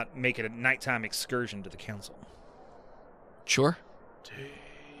does not make it a nighttime excursion to the council. Sure.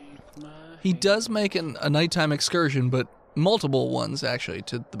 He does make a nighttime excursion, but multiple ones, actually,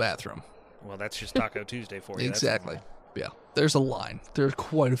 to the bathroom. Well, that's just Taco Tuesday for you. That's Exactly. normal. Yeah. There's a line. There are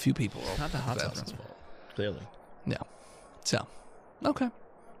quite a few people. Not the hot bathroom. sauce's fault. Clearly. Yeah. So, okay.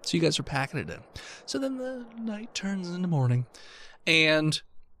 So you guys are packing it in. So then the night turns into morning. And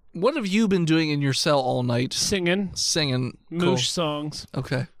what have you been doing in your cell all night? Singing Singing. moosh songs.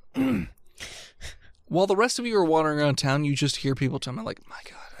 Okay. While the rest of you are wandering around town, you just hear people tell me, like, my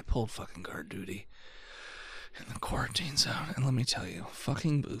God, I pulled fucking guard duty in the quarantine zone. And let me tell you,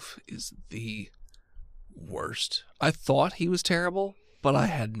 fucking Boof is the worst. I thought he was terrible, but I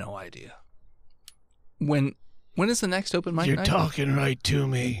had no idea. When is the next open mic You're night? talking right to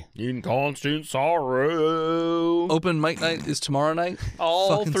me. In constant sorrow. Open mic night is tomorrow night.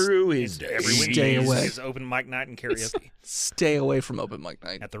 All Fucking through his Every days. Wednesday Stay away. is open mic night and karaoke Stay away from open mic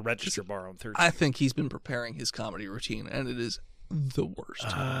night. at the Register Bar on Thursday. I think he's been preparing his comedy routine, and it is the worst.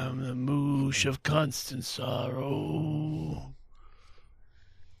 I'm the moosh of constant sorrow.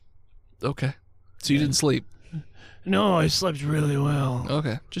 Okay. So you didn't sleep. No, I slept really well.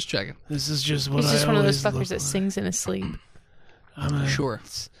 Okay. Just checking. This is just what He's I just one of those always fuckers look that like. sings in his sleep. Sure.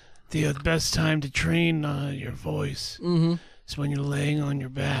 It's the best time to train your voice Mm-hmm. is when you're laying on your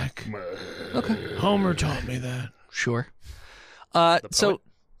back. Okay. Homer taught me that. Sure. The So poet?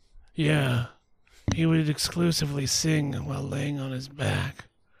 Yeah. He would exclusively sing while laying on his back.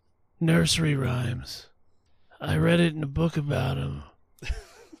 Nursery rhymes. I read it in a book about him.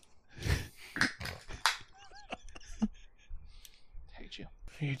 hate you.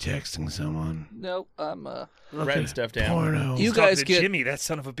 Are you texting someone? No, I'm Writing stuff down. Porno. You Talking guys to get Jimmy, that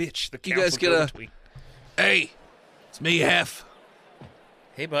son of a bitch. The You guys council get a- go-between. Hey, it's me, Hef.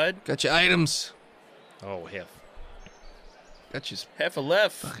 Hey, bud. Got your items. Oh, hell. Got your Half a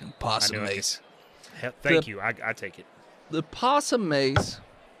left. fucking possum I knew it. mace. Thank you. I take it. The possum mace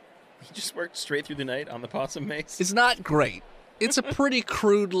He just worked straight through the night on the possum mace. is not great. It's a pretty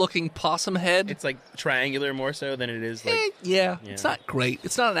crude looking possum head. It's like triangular more so than it is like. Yeah, Yeah. it's not great.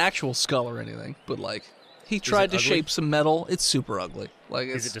 It's not an actual skull or anything, but like he tried to ugly? shape some metal. It's super ugly. Like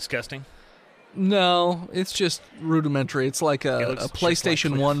Is it's it disgusting? no, it's just rudimentary. It's like It a looks just PlayStation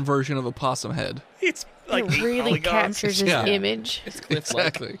like Cliff. 1 version of a possum head. It's like It really polygons. captures his Yeah. image. It's Cliff-like.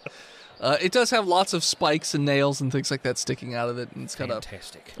 Exactly. It does have lots of spikes and nails and things like that sticking out of it, and it's got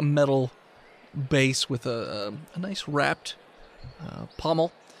Fantastic. a metal base with a nice wrapped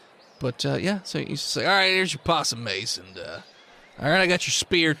pommel. But yeah, so you just say, all right, here's your possum mace, and all right, I got your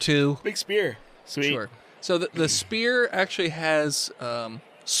spear too. Big spear. Sweet. Sure. So the spear actually has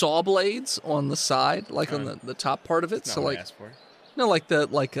saw blades on the side, like on the top part of it. Not So what I like asked for. no, like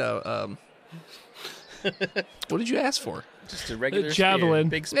what did you ask for? Just a regular javelin. Spear.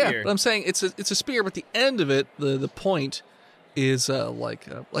 Big Yeah, spear. but I'm saying it's a spear, but the end of it, the point is like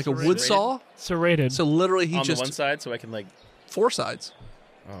a wood Serrated? saw. Serrated. So literally, he on just the one side, so I can like. 4 sides.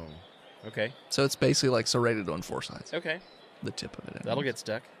 Oh. Okay. So it's basically like serrated on 4 sides. Okay. The tip of it. That'll get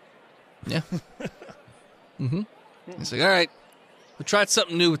stuck. Yeah. Mm-hmm. He's like, all right, we tried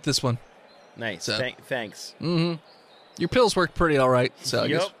something new with this one. Nice. So- Thanks. Mm-hmm. Your pills worked pretty all right. So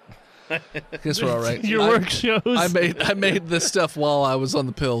I guess we're all right. Your work shows. I made this stuff while I was on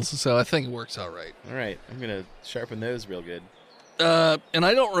the pills, so I think it works all right. All right. I'm gonna sharpen those real good. And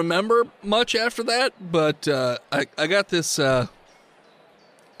I don't remember much after that, but I got this. Kind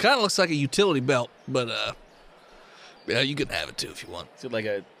of looks like a utility belt, but yeah, you can have it too if you want. Is it like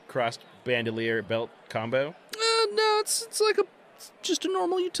a crossed bandolier belt combo? No, it's like just a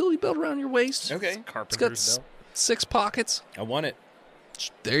normal utility belt around your waist. Okay. It's got Carpenter's belt. 6 pockets. I want it.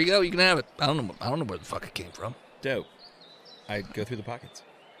 There you go. You can have it. I don't know where the fuck it came from. Dope. I go through the pockets.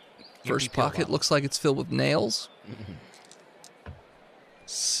 First pill pocket bottle. looks like it's filled with nails.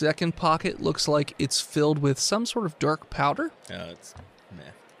 Second pocket looks like it's filled with some sort of dark powder. It's meh.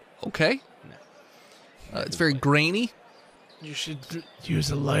 Okay. No. It's very grainy. You should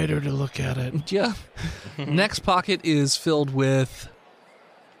use a lighter to look at it. Yeah. Next pocket is filled with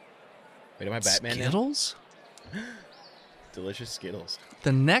Wait, am I Batman now? Skittles. Delicious Skittles.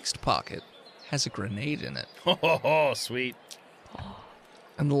 The next pocket has a grenade in it. Oh, sweet.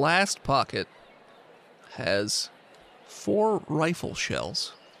 And the last pocket has 4 rifle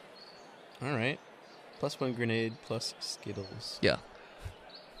shells. All right. +1 grenade plus Skittles. Yeah.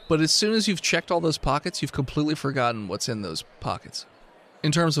 But as soon as you've checked all those pockets, you've completely forgotten what's in those pockets.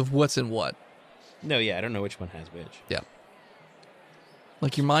 In terms of what's in what. No, yeah, I don't know which one has which. Yeah.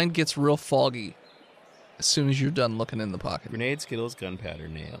 Like your mind gets real foggy as soon as you're done looking in the pocket. Grenade, Skittles, gunpowder,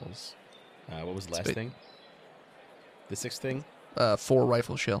 nails. What was the last thing? The 6th thing? 4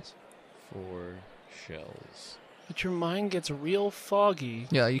 rifle shells. 4 shells. But your mind gets real foggy.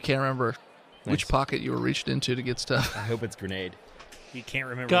 Yeah, you can't remember which Nice. pocket you were reached into to get stuff. I hope it's grenade. You can't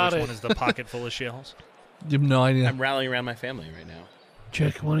remember Got which it. one is the pocket full of shells. You have no idea. I'm rallying around my family right now.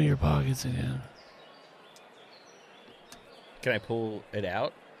 Check one of your pockets again. Can I pull it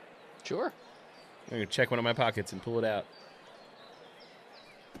out? Sure. I'm going to check one of my pockets and pull it out.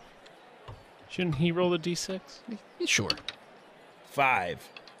 Shouldn't he roll the d6? Sure. 5.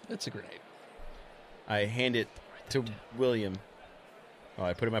 That's a grenade. I hand it to William. Oh,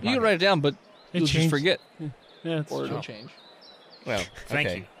 I put it in my pocket. You can write it down, but It you'll just changed. forget. Yeah, it's Or true. it'll change. Well, Thank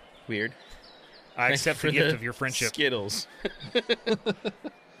okay. you. Weird. I Thanks accept for the gift of your friendship. Skittles.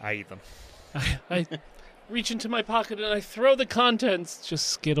 I eat them. I reach into my pocket and I throw the contents. Just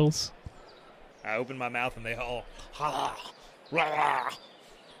Skittles. I open my mouth and they all rah.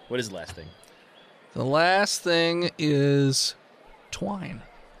 What is the last thing? The last thing is twine.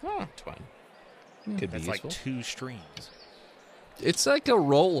 Oh, twine. Could be That's useful. like 2 streams. It's like a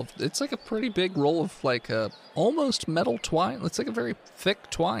roll of. It's like a pretty big roll of like a almost metal twine. It's like a very thick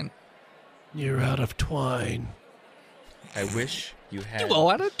twine. You're out of twine. I wish you had. You all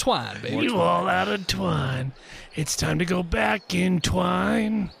out of twine, baby. You all out of twine. It's time to go back in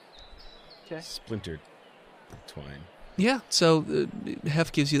twine. Splintered twine. Yeah. So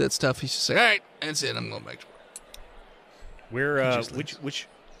Hef gives you that stuff. He's just like, all right, that's it. I'm going back to work. Where Just which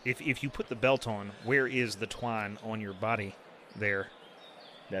if you put the belt on, where is the twine on your body there?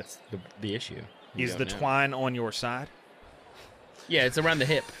 That's the issue. You Is the don't know. twine on your side? Yeah, it's around the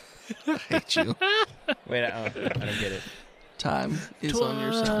hip. I hate you. Wait, I don't get it. Time is on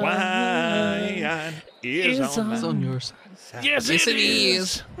your side. Twine is Is on It's my on your side. Yes, Yes, it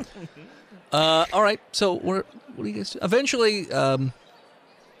is. All right. So what do you guys do? Eventually,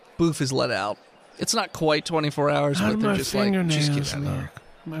 Boof is let out. It's not quite 24 hours, How but do they're my just like, just fingernails get out of here. look?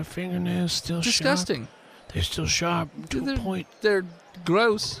 My fingernails still Disgusting. sharp. They're still sharp to They're- a point. They're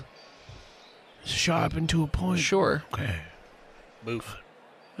gross. Sharpened to a point. Sure. Okay. Boof.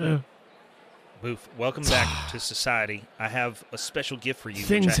 Uh, Boof. Welcome back to society. I have a special gift for you.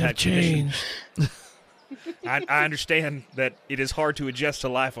 things which I have had commissioned. changed. I understand that it is hard to adjust to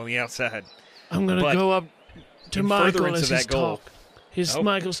life on the outside. I'm gonna But go up to in Michael furtherance as of he's that goal- talk. Oh.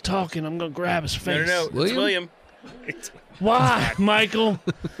 Michael's talking. I'm gonna grab his face. No, it's William? William. It's- Why, Michael?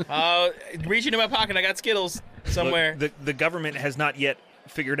 Reach into my pocket. I got Skittles somewhere. Look, the government has not yet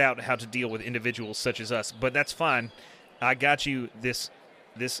figured out how to deal with individuals such as us, but that's fine. I got you this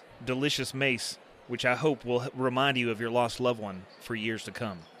delicious mace, which I hope will remind you of your lost loved one for years to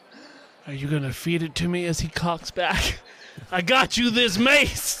come. Are you gonna feed it to me as he cocks back? I got you this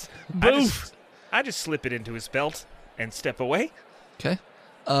mace. Boof. I just slip it into his belt and step away. Okay.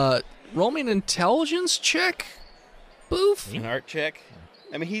 Roll me an intelligence check. Boof. An art check.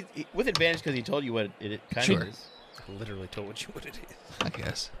 I mean, he with advantage because he told you what it kind Sure. of is. I literally told you what it is. I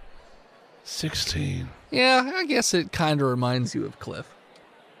guess. 16. Yeah, I guess it kind of reminds you of Cliff.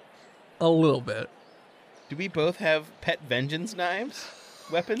 A little bit. Do we both have pet vengeance knives?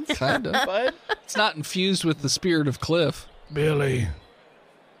 Weapons? Kinda. Bud? It's not infused with the spirit of Cliff. Billy.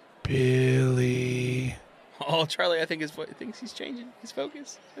 Oh, Charlie, I think thinks he's changing his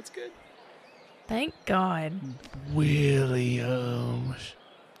focus. That's good. Thank God. Williams.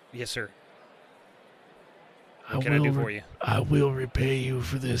 Yes, sir. I What can I do will for re- you? I will repay you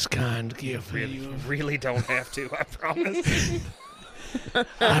for this kind gift. You really don't have to, I promise.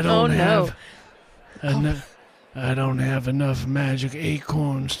 I don't Oh, no. have I don't have enough magic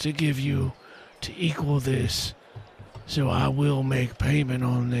acorns to give you to equal this. So I will make payment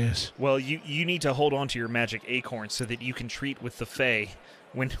on this. Well, you need to hold on to your magic acorn so that you can treat with the Fae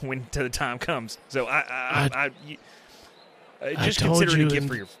when the time comes. So just told consider it you a gift in-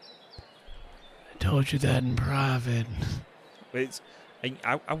 for your. I told you that in private. It's,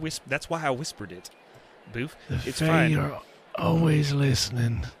 I that's why I whispered it. Boof. The It's Fae fine. are Always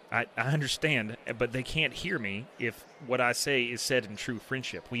listening. I understand, but they can't hear me if what I say is said in true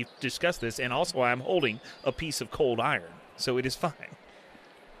friendship. We've discussed this, and also I'm holding a piece of cold iron, so it is fine.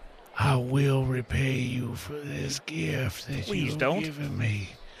 I will repay you for this gift that Please you've don't. given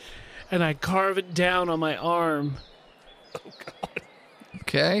me. And I carve it down on my arm.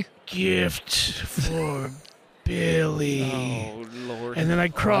 Okay. Gift for Billy. Oh, Lord. And then I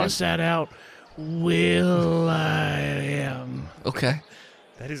cross that out. Will I am. Okay.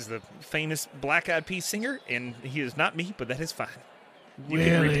 That is the famous Black Eyed Peas singer, and he is not me, but that is fine. You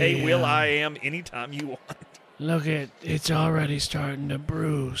can repay Will I Am anytime you want. Look it's already starting to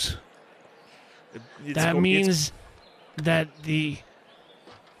bruise. That It's- means that it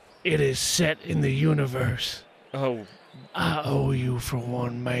is set in the universe. Oh, I owe you for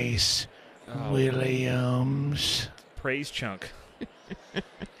one mace, Williams. praise Chunk.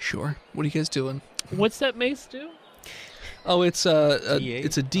 Sure. What are you guys doing? What's that mace do? Oh, it's a D8?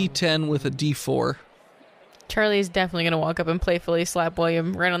 it's a D10 with a D4. Charlie's definitely going to walk up and playfully slap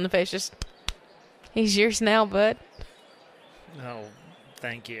William right on the face. Just, he's yours now, bud. Oh,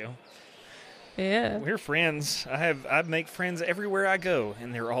 thank you. Yeah. We're friends. I make friends everywhere I go,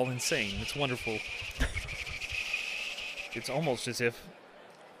 and they're all insane. It's wonderful. It's almost as if,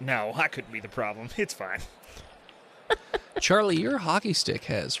 no, I couldn't be the problem. It's fine. Charlie, your hockey stick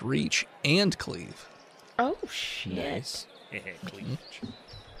has reach and cleave. Oh, shit. Nice. Cleavage.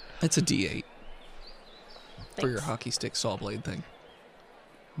 It's a D8 for your Thanks. hockey stick saw blade thing.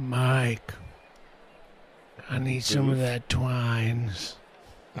 Mike, I need some of that twines.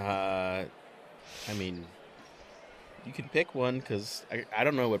 I mean, you can pick one because I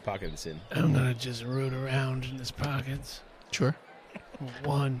don't know what pocket it's in. I'm gonna just root around in his pockets. Sure.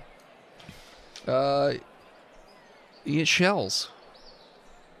 One. You get shells,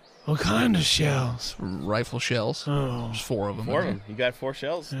 What kind of shells? rifle shells. Oh, There's 4 of them. 4 of in them. You got 4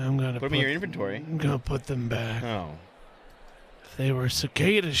 shells. I'm gonna Put them in your inventory. I'm gonna put them back. Oh. If they were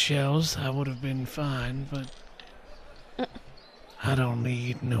cicada shells, I would have been fine, but I don't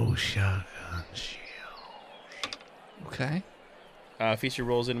need no shotgun shell. there. Okay. Feaster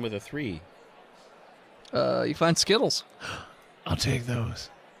rolls in with a 3. You find Skittles. I'll take those.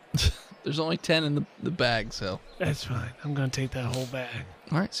 There's only 10 in the bag, so. That's fine. I'm gonna take that whole bag.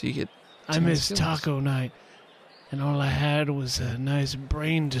 All right, so you get. I 10 missed Skittles. taco night, and all I had was a nice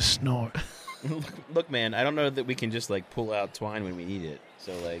brain to snort. Look, man, I don't know that we can just like pull out twine when we need it.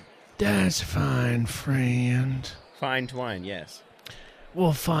 So like, That's fine, friend. fine twine, yes,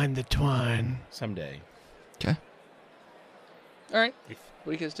 We'll find the twine. someday. Okay. All right. What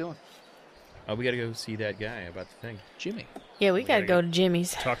are you guys doing? Oh, we gotta go see that guy about the thing. Jimmy. Yeah, we got to gotta go to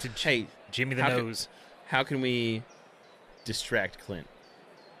Jimmy's. Talk to Hey, Jimmy the how could- Nose. how can we distract Clint?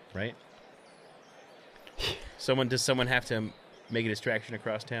 Right? Does someone have to make a distraction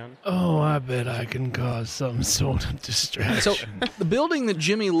across town? Oh, I bet I can cause some sort of distraction. So the building that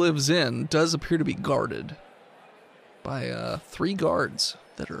Jimmy lives in does appear to be guarded by 3 guards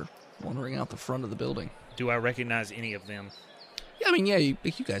that are wandering out the front of the building. Do I recognize any of them? Yeah, I mean, yeah, you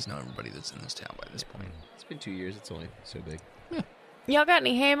guys know everybody that's in this town by this point. It's been 2 years. It's only so big. Y'all got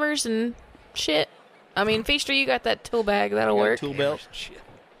any hammers and shit? I mean, Feaster, you got that tool bag. That'll work. Tool belt. Shit.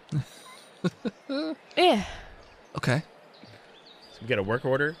 Yeah. Okay. So we got a work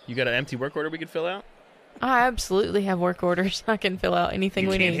order. You got an empty work order we could fill out? I absolutely have work orders. I can fill out anything You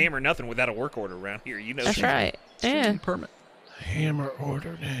we can't need. hammer nothing without a work order around here. You know That's that. right. Yeah. Permit. Hammer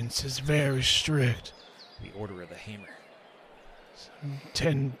ordinance is very strict. The order of the hammer.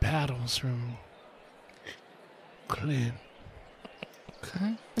 10 paddles from Clint.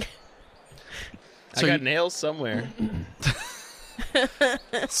 Okay. I So got you- nails somewhere.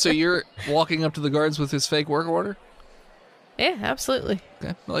 So you're walking up to the guards with his fake work order? Yeah, absolutely.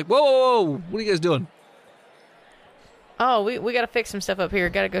 Okay. They're like, whoa, whoa, whoa, what are you guys doing? Oh, we got to fix some stuff up here.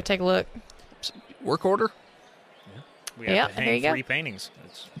 Got to go take a look. Work order? We have Yeah, to there hang you go. 3 paintings.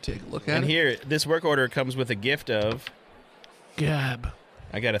 That's Take a look at And it. here, this work order comes with a gift of. Gab.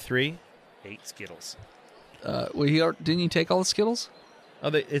 I got a 3. 8 Skittles. Didn't you take all the Skittles? Oh,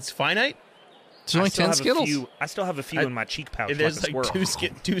 it's finite. There's only 10 Skittles. I still have a few I- in my cheek pouch. There's like a like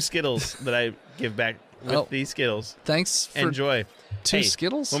squirrel. two Skittles that I give back with Oh. these Skittles. Thanks for Enjoy. 2 Hey,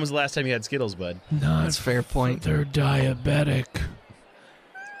 Skittles? When was the last time you had Skittles, bud? Not That's a fair point. They're diabetic.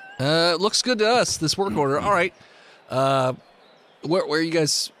 Looks good to us, this work order. All right. Where are you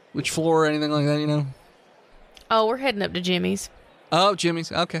guys? Which floor or anything like that, you know? Oh, we're heading up to Jimmy's. Oh,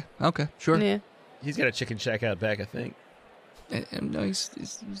 Jimmy's. Okay, sure. Yeah. He's got a chicken shack out back, I think. And no, he's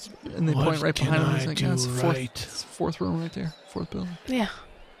and they What point right can behind him. I He's like, do "Yeah, it's the fourth, right?" it's the 4th room right there. 4th building. Yeah.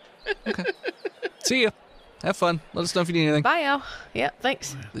 See ya. Have fun. Let us know if you need anything. Bye, Al. Yeah,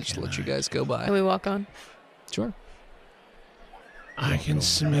 thanks. Just let you guys go And by. we walk on. Sure. I can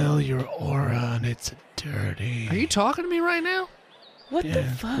smell your aura and it's dirty. Are you talking to me right now? What the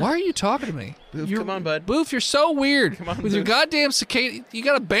Yeah. fuck? Why are you talking to me? Boof, You're- come on, bud. Boof, you're so weird. Come on, With your Boof. goddamn cicada. You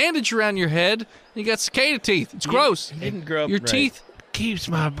got a bandage around your head, and you got cicada teeth. It's gross. He didn't grow up Your right. teeth. Keeps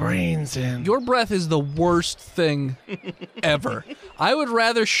my brains in. Your breath is the worst thing ever. I would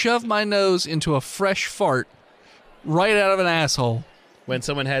rather shove my nose into a fresh fart right out of an asshole When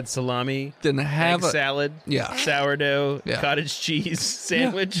someone had salami, than have egg a salad, yeah, sourdough, Yeah. cottage cheese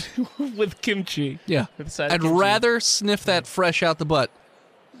sandwich with kimchi. yeah. with a side of I'd kimchi. rather sniff that fresh out the butt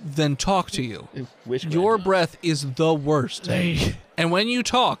than talk to you. Wish Your breath is the worst. They And when you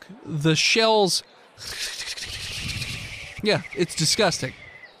talk, the shells. Yeah, it's disgusting.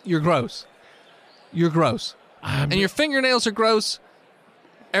 You're gross. You're gross. And your fingernails are gross.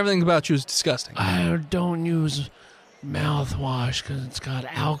 Everything about you is disgusting. I don't use mouthwash because it's got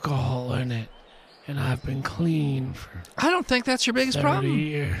alcohol in it, and I've been clean for I don't think that's your biggest 30 problem.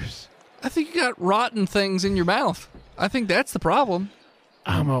 years. I think you got rotten things in your mouth. I think that's the problem.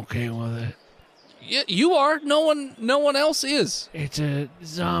 I'm okay with it. Yeah, you are. No one else is. It's a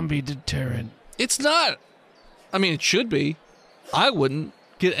zombie deterrent. It's not. I mean, it should be. I wouldn't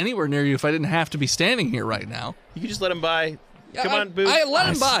get anywhere near you if I didn't have to be standing here right now. You can just let him by. Come on, Boof. I let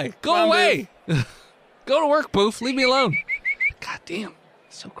him by. Go Come on, away. Go to work, Boof. Leave me alone. God damn.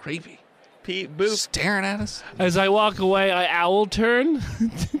 So creepy. Pete, Boof. Staring at us. As I walk away, I owl turn.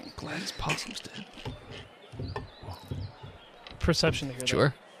 Glad his possum's dead. Perception to hear that.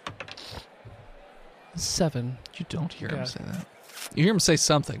 Sure. 7. You don't hear him Okay. say that. You hear him say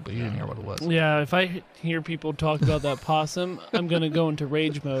something, but you didn't hear what it was. Yeah, if I hear people talk about that possum, I'm going to go into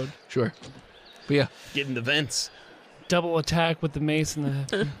rage mode. Sure. But yeah. Get in the vents. Double attack with the mace and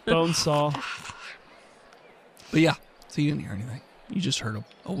the bone saw. But yeah. So you didn't hear anything. You just heard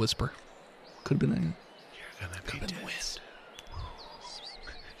a whisper. Could have been anything. You're going to be dead.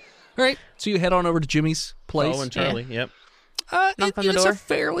 All right. So you head on over to Jimmy's place. Oh, and Charlie. Yep. Knock on the it's door. a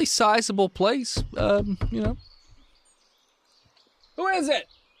fairly sizable place. You know. Who is it?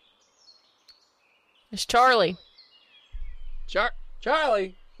 It's Charlie.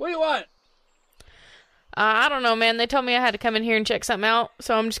 Charlie, what do you want? I don't know, man. They told me I had to come in here and check something out,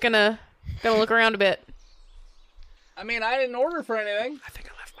 so I'm just gonna look around a bit. I mean, I didn't order for anything. I think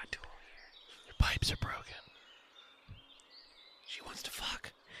I left my tool here. Your pipes are broken. She wants to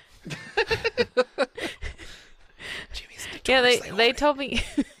fuck. Jimmy's Yeah, they told me.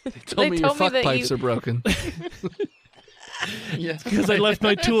 They told me your told me fuck that pipes you- are broken. Yeah. Because I left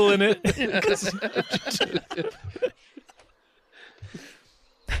my tool in it.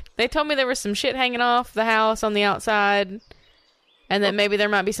 They told me there was some shit hanging off the house on the outside, and that maybe there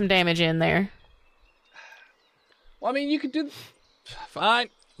might be some damage in there. Well, I mean, you could do. Fine.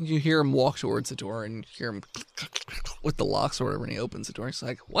 You hear him walk towards the door, and you hear him with the locks or whatever, and he opens the door. He's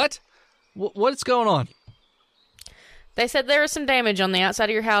like, "What? What's going on?" They said there was some damage on the outside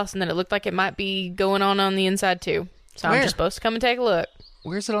of your house, and that it looked like it might be going on the inside too. So Where? I'm just supposed to come and take a look.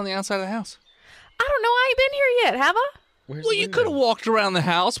 Where's it on the outside of the house? I don't know. I ain't been here yet, have I? Where's Well, the you window? could have walked around the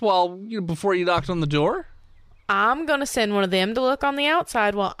house before you knocked on the door. I'm gonna send one of them to look on the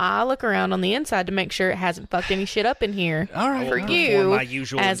outside while I look around on the inside to make sure it hasn't fucked any shit up in here. All right. For all right. you, my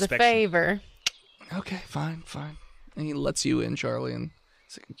usual as inspection. a favor. Okay, fine. And he lets you in, Charlie, and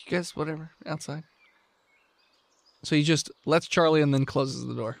he's like, "You guys, whatever, outside." So he just lets Charlie and then closes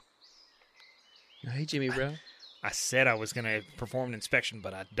the door. Hey, Jimmy, bro. I said I was going to perform an inspection,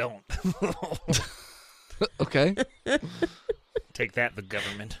 but I don't. Okay. Take that, the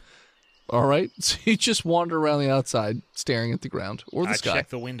government. All right. So you just wander around the outside, staring at the ground or the I sky. check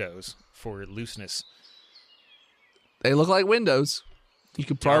the windows for looseness. They look like windows. You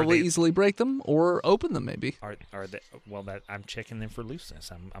could probably they- easily break them or open them, maybe. Are they? Well, that I'm checking them for looseness.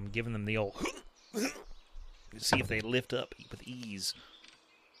 I'm giving them the old. See if they lift up with ease.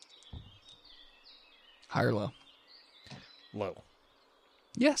 High or low? Low.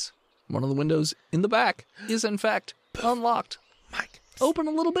 Yes. One of the windows in the back is, in fact, unlocked. Mike, Open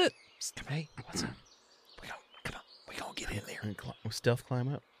a little bit. Hey, what's up? come on. We gonna get in there. And stealth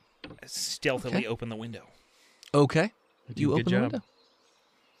climb up. Stealthily Okay. open the window. Okay. Do You a open good the job. window.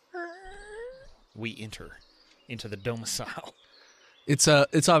 We enter into the domicile. It's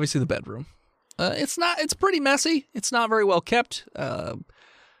obviously the bedroom. It's pretty messy. It's not very well kept.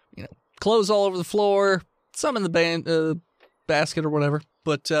 Clothes all over the floor, some in the basket or whatever.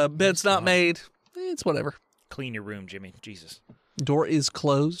 But bed's not made. It's whatever. Clean your room, Jimmy. Jesus. Door is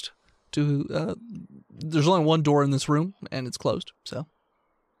closed. There's only one door in this room, and it's closed. So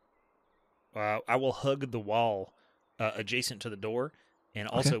I will hug the wall adjacent to the door, and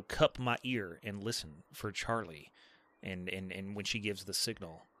also cup my ear and listen for Charlie, and when she gives the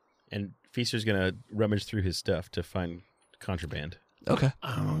signal. And Feaster's gonna rummage through his stuff to find contraband. Okay.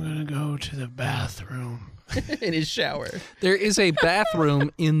 I'm gonna go to the bathroom. In his shower. There is a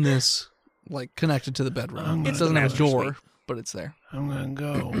bathroom in this, like, connected to the bedroom. It doesn't have a door, but it's there. I'm gonna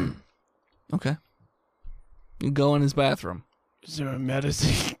go. Okay. You go in his bathroom. Is there a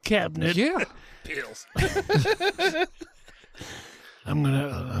medicine cabinet? Yeah. Pills. I'm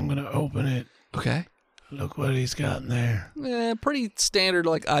gonna open it. Okay. Look what he's got in there. Pretty standard,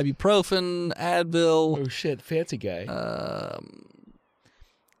 like ibuprofen, Advil, Oh shit, fancy guy.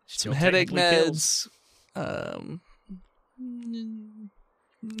 some headache technically meds.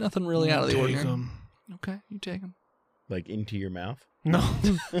 Nothing really out of the Take ordinary. 'em. Okay, you take them. Like into your mouth. No.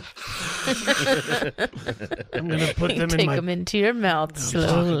 I'm gonna put them in Take my. them into your mouth Just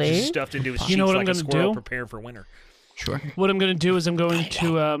slowly. stuffed into his cheeks You know what like I'm a gonna squirrel do? preparing for winter. Sure. What I'm gonna do is I'm gonna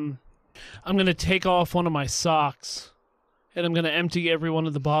take off one of my socks, and I'm gonna empty every one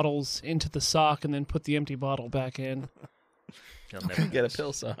of the bottles into the sock, and then put the empty bottle back in, He'll never Get a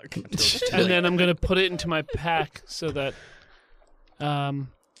pill sock. and then I'm gonna put it into my pack so that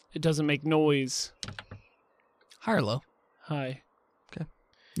it doesn't make noise. High or low? Hi.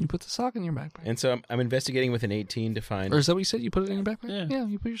 You put the sock in your backpack. And so I'm investigating with an 18 to find. Or is that what you said? You put it in your backpack? Yeah.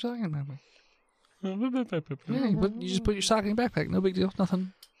 you put your sock in your backpack. Yeah, you just put your sock in your backpack. No big deal.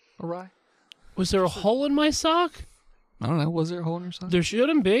 Nothing awry. Was there a hole in my sock? I don't know. Was there a hole in your sock? There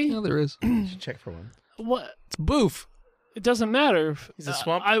shouldn't be. Yeah, there is. Check for one. What? It's Boof. It doesn't matter. He's a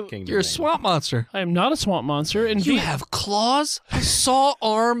swamp king. You're a swamp monster. I am not a swamp monster. And You have claws, a saw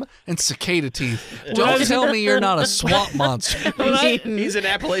arm, and cicada teeth. Don't tell me you're not a swamp monster. He's an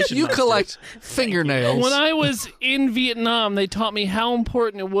Appalachian. You monster. collect fingernails. When I was in Vietnam, they taught me how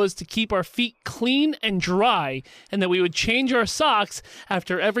important it was to keep our feet clean and dry, and that we would change our socks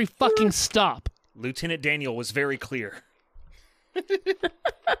after every fucking stop. Lieutenant Daniel was very clear.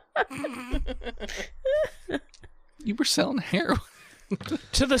 You were selling heroin.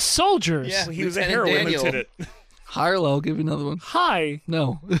 To the soldiers. Yeah. He was a Lieutenant heroin Daniel. lieutenant. High or low, I'll give you another one. Hi.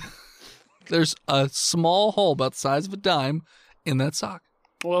 No. There's a small hole about the size of a dime in that sock.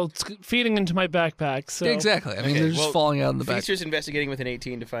 Well, it's feeding into my backpack, so Exactly. I mean, Okay, they're just well, falling out in the back. Feaster's investigating with an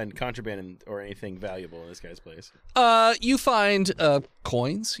 18 to find contraband or anything valuable in this guy's place. You find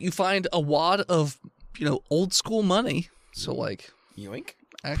coins. You find a wad of, old school money. So, like, Yoink.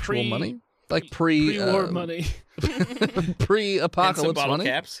 actual money. Like pre-war money. And pre-apocalypse some bottle money.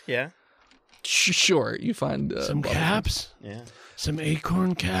 caps. Yeah. Sure. You find Some bottle caps. Yeah. Some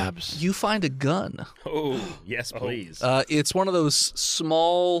acorn caps. You find a gun. Oh, yes, please. It's one of those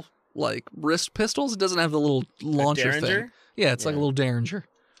small, like, wrist pistols. It doesn't have the little launcher thing. Derringer? Yeah, it's like a Yeah. little Derringer.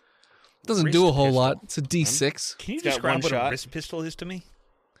 Doesn't Wrist do a whole pistol. lot. It's a D6. Can you It's got describe one what shot. a wrist pistol is to me?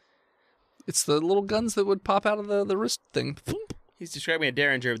 It's the little guns that would pop out of the wrist thing. He's describing a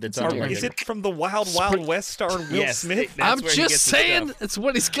Derringer that's on the Is it from the Wild Wild West starring Will Yes. Smith? That's I'm where he just gets his saying stuff. it's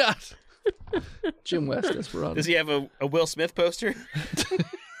what he's got. Jim West, Desperado. Does he have a Will Smith poster?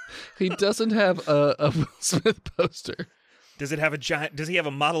 He doesn't have a Will Smith poster. Does it have a giant? Does he have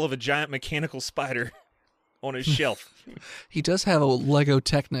a model of a giant mechanical spider on his shelf? He does have a Lego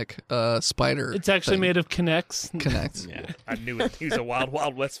Technic spider. It's actually thing. made of Connects. Connect. Yeah. I knew it. He was a Wild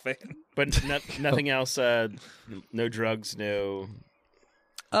Wild West fan. But nothing else. No drugs, no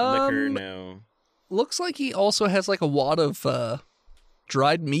liquor, no. Looks like he also has like a wad of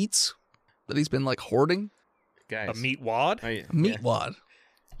dried meats that he's been like hoarding. Guys. A meat wad? Oh, yeah. Meat wad.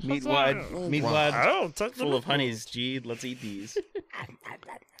 Meat wad. Meat wad Oh, touch full of honeys. Gee, let's eat these.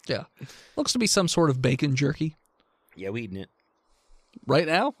 Yeah. Looks to be some sort of bacon jerky. Yeah, we eating it. Right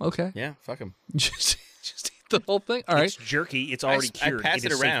now? Okay. Yeah, fuck him. Just eat the whole thing. All right. It's jerky. It's already cured. I pass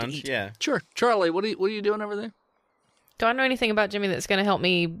it is safe to around. eat. Yeah. Sure. Charlie, what are you doing over there? Do I know anything about Jimmy that's going to help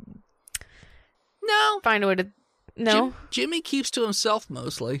me No. find a way to... No? Jimmy keeps to himself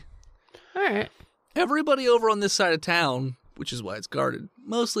mostly. All right. Everybody over on this side of town, which is why it's guarded,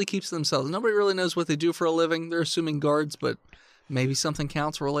 mostly keeps to themselves. Nobody really knows what they do for a living. They're assuming guards, but maybe something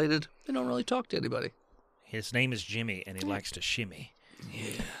counts related. They don't really talk to anybody. His name is Jimmy, and he likes to shimmy.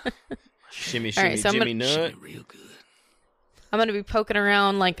 Shimmy, All shimmy, right, so I'm Jimmy gonna- Nut. Real good. I'm going to be poking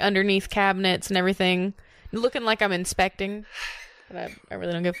around like underneath cabinets and everything, looking like I'm inspecting. But I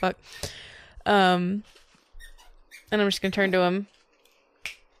really don't give a fuck. And I'm just going to turn to him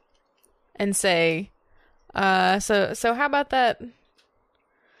and say, so how about that?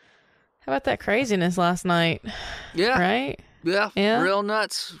 How about that craziness last night? Yeah. Right? Yeah. Yeah. Real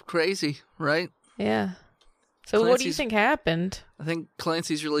nuts. Crazy, right? Yeah. So what do you Clancy's- think happened? I think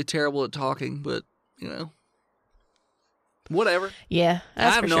Clancy's really terrible at talking, but, whatever. Yeah, I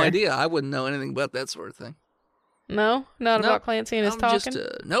that's have for no sure. idea. I wouldn't know anything about that sort of thing. No, not No, about Clancy and his I'm talking.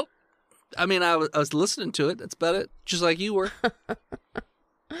 just, nope. I mean, I was listening to it. That's about it. Just like you were. All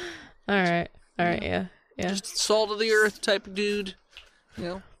right, yeah. Just salt of the earth type of dude.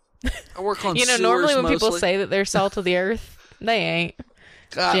 I work on You know, sewers normally when people mostly. say that they're salt of the earth, they ain't.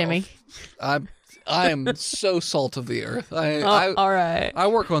 God, Jimmy. I am so salt of the earth. Oh, all right. I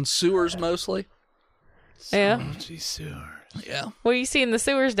work on sewers mostly. Yeah. Salty sewers. Yeah, What do you see in the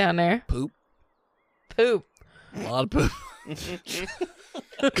sewers down there? poop. Poop. A lot of poop.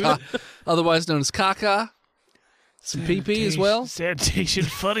 Otherwise known as caca. Some pee-pee as well. Sanitation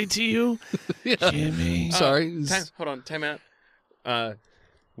funny to you, Yeah. Jimmy? Sorry. Time out.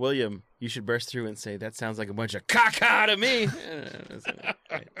 William, you should burst through and say, that sounds like a bunch of caca to me.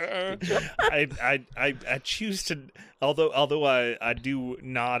 I choose to, although I do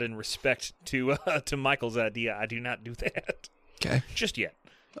nod in respect to Michael's idea, I do not do that Okay. just yet.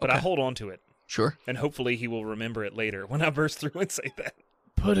 But I hold on to it, Sure. and hopefully he will remember it later when I burst through and say that.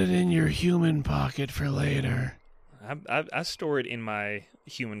 Put it in your human pocket for later. I store it in my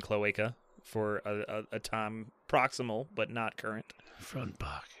human cloaca for a time proximal but not current. Front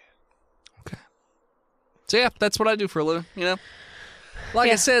pocket. So yeah, that's what I do for a living. Like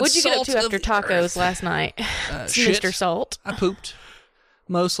Yeah. I said, What'd you get up salt to after of the tacos earth. last night? Shit. Mr. Salt. I pooped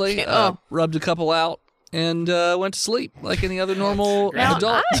mostly. Oh. Rubbed a couple out and went to sleep like any other normal Now,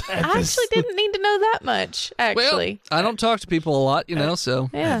 adult. I actually didn't need to know that much, actually. Well, I don't talk to people a lot, so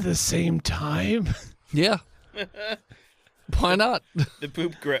yeah. At the same time? yeah. Why not? The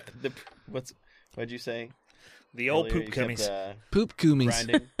poop what'd you say? The old Earlier poop you cummies. kept, Poop coomies.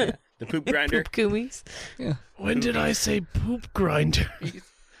 grinding. Yeah. The poop grinder. Poop coomies. When did I say poop grinder?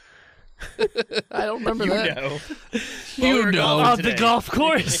 I don't remember You that. know. You know. On today. the golf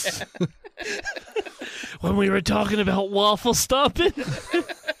course. When we were talking about waffle stomping.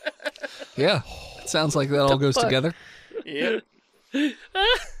 Yeah. It sounds like that all goes fuck? together. Yeah.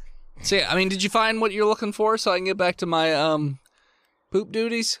 So yeah, I mean, did you find what you're looking for so I can get back to my poop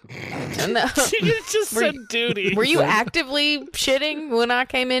duties? No. You just Were said you- duty. Were you actively shitting when I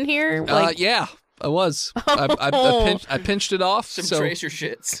came in here? Yeah, I was. I pinched it off. Some so, tracer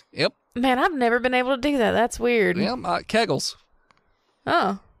shits. Yep. Man, I've never been able to do that. That's weird. Yeah, Kegels.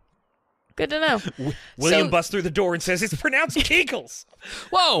 Oh. Good to know. William So- busts through the door and says, "It's pronounced Kegels."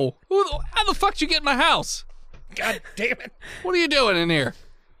 Whoa! How the fuck did you get in my house? God damn it! What are you doing in here?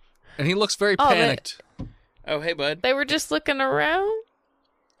 And he looks very Oh, panicked. Oh, hey, bud. They were just looking around?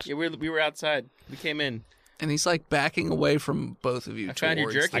 Yeah, we were outside. We came in. And he's like backing away from both of you. I found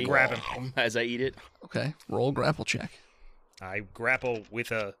your towards jerky. I grab him. as I eat it. Okay, roll grapple check. I grapple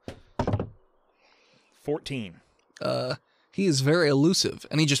with a 14. He is very elusive,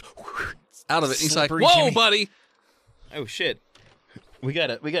 and he just out of it. He's like, Slippery "Whoa, Jimmy." buddy!" Oh shit. We got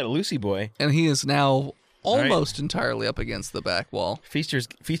a Lucy boy. And he is now almost entirely up against the back wall. Feaster So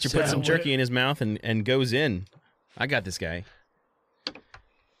puts some what- jerky in his mouth and goes in. I got this guy.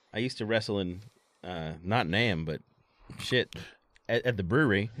 I used to wrestle in not Nam, but shit at the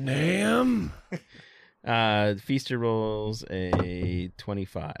brewery. Nam. Feaster rolls a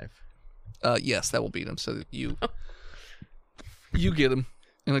 25. Yes, that will beat him. So that you get him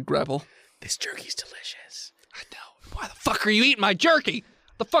in a grapple. This jerky's delicious. I know. Why the fuck are you eating my jerky?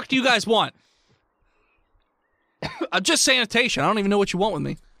 The fuck do you guys want? I'm just sanitation. I don't even know what you want with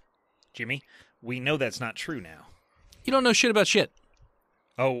me. Jimmy, we know that's not true now. You don't know shit about shit.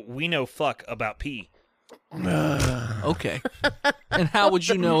 Oh, we know fuck about pee. Okay. And how would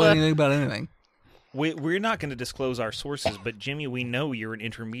you know anything about anything? We're not going to disclose our sources, but Jimmy, we know you're an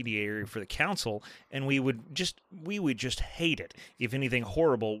intermediary for the council, and we would just hate it if anything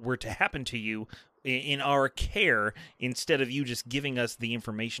horrible were to happen to you in our care instead of you just giving us the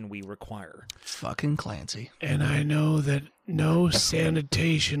information we require. Fucking Clancy. And I know that no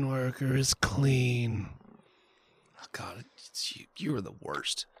sanitation worker is clean. Oh, God, you are the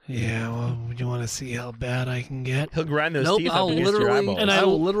worst. Yeah, well, you want to see how bad I can get? He'll grind those Nope, teeth I'll up against your literally, eyeballs. And I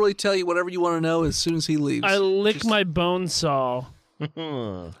will literally tell you whatever you want to know as soon as he leaves. I lick Just- my bone saw.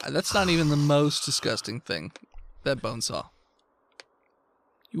 That's not even the most disgusting thing. That bone saw.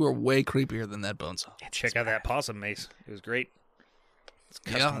 You are way creepier than that bone saw. Check out that possum mace. It was great. It's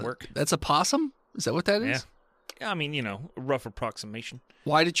custom work. That's a possum? Is that what that is? Yeah. I mean, a rough approximation.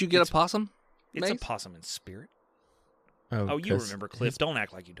 Why did you get a possum? It's Mace? a possum in spirit. Oh, you 'cause remember Cliff. Don't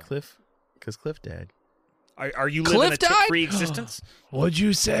act like you don't. Because Cliff died. Are you Cliff living a died? tick-free existence? What'd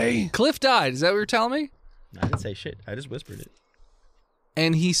you say? Cliff died. Is that what you're telling me? I didn't say shit. I just whispered it.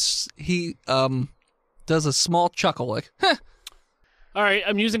 And does a small chuckle, like, huh. All right,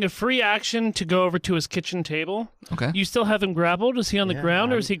 I'm using a free action to go over to his kitchen table. Okay. You still have him grappled? Is he on the Yeah,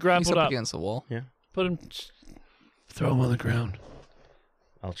 ground or is he He's grappled up up? against the wall. Yeah. Put him. Throw him on the ground.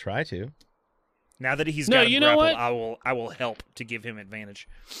 I'll try to. Now that he's No, got him you know grappled, what? I will help to give him advantage.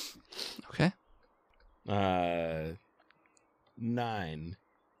 Okay. 9.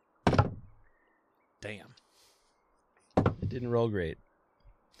 Damn. It didn't roll great.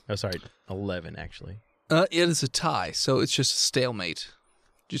 Oh, sorry. 11, actually. It is a tie, so it's just a stalemate.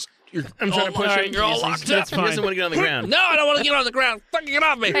 You're I'm trying to push all him. right, you're all locked up. He doesn't want to get on the ground. No, I don't want to get on the ground. Fucking get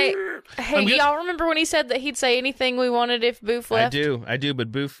off me. Hey, I'm good. y'all remember when he said that he'd say anything we wanted if Boof left? I do,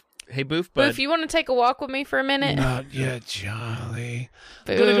 but Boof. Hey, Boof, bud. Boof, you want to take a walk with me for a minute? Not yet, Charlie. I'm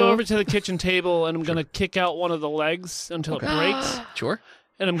Boo. going to go over to the kitchen table and I'm going to kick out one of the legs until it breaks. Sure.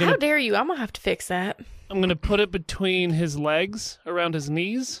 And I'm How going to dare you? I'm going to have to fix that. put it between his legs, around his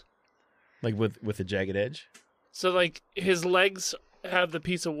knees. Like with a jagged edge? So, like, his legs have the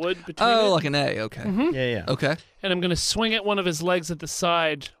piece of wood between it. Oh, like an A. Okay. Yeah. Okay. And I'm going to swing at one of his legs at the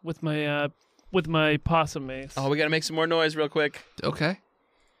side with my possum mace. Oh, we got to make some more noise real quick. Okay.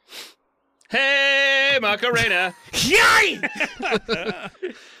 Hey, Macarena.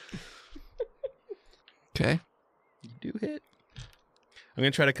 Okay. You do hit. I'm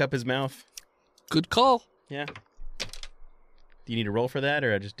going to try to cup his mouth. Good call. Yeah. Do you need to roll for that,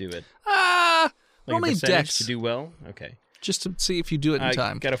 or I just do it? Roll a me percentage dex. to do well? Okay. Just to see if you do it in I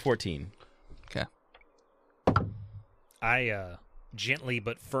time. got a 14. Okay. I gently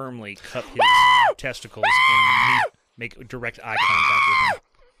but firmly cup his testicles and make direct eye contact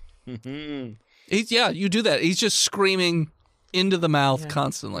with him. You do that. He's just screaming into the mouth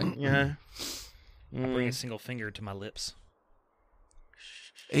constantly. Yeah. I bring a single finger to my lips.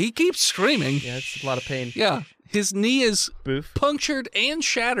 He keeps screaming. Yeah, it's a lot of pain. Yeah. His knee is Boof. punctured and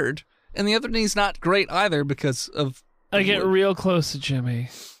shattered, and the other knee's not great either because of I get real close to Jimmy,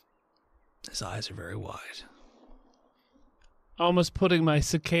 his eyes are very wide. almost putting my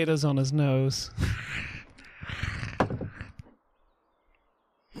cicadas on his nose.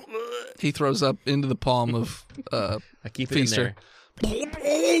 He throws up into the palm of I keep it Feaster. in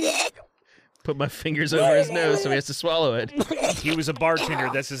there. Put my fingers over his nose so he has to swallow it. He was a bartender.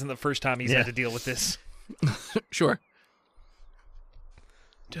 This isn't the first time he's had to deal with this. Sure.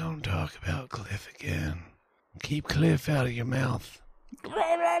 Don't talk about Cliff again. Keep Cliff out of your mouth.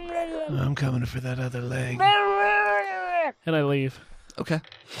 I'm coming for that other leg. And I leave. Okay.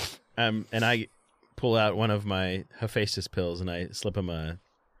 And I pull out one of my Hephaestus pills and I slip him a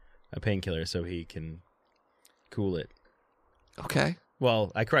painkiller so he can cool it. Okay.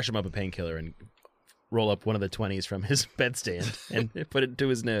 Well, I crush him up a painkiller and roll up one of the 20s from his bedstand and put it to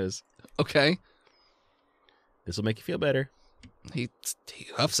his nose. Okay. This will make you feel better. He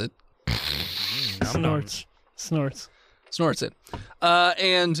huffs it, Snorts. snorts it,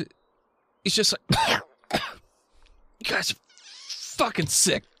 and he's just like, "You guys are fucking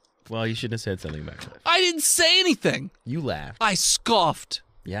sick." Well, you shouldn't have said something about Cliff. I didn't say anything. You laughed. I scoffed,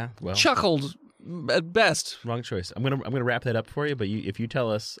 Yeah, well, chuckled, at best. wrong choice. I'm gonna wrap that up for you, but if you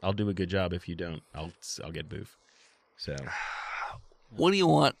tell us, I'll do a good job. If you don't, I'll get boof. So What do you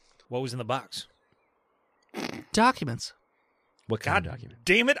want? What was in the box? Documents. what kind God of document?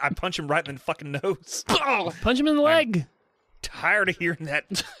 damn it! I punch him right in the fucking nose. Punch him in the leg. Tired of hearing that.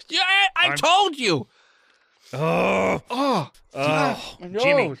 Yeah, I told you. Oh, My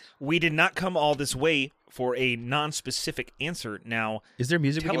Jimmy, nose. we did not come all this way for a non-specific answer. Now, Is there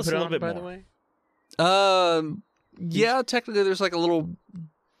music Tell we can us put a on, little bit by the more. way? Yeah, technically there's like a little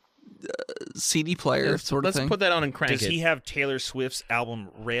CD player sort of Let's thing. put that on and crank does it. he have Taylor Swift's album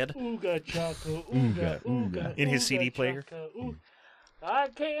Red Ooga chaka, Ooga, ooga. in his CD player? I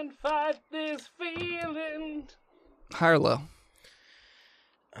can't fight this feeling. High or low?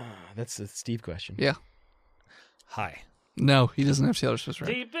 That's a Steve question. Yeah. Hi. No, he doesn't have Taylor Swift, right?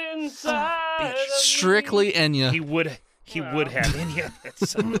 Deep inside. of Strictly Enya. He would have any of that.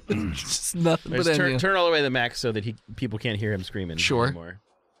 Son of a- Just nothing but Just Enya. turn all the way to the max so that people can't hear him screaming Sure. anymore.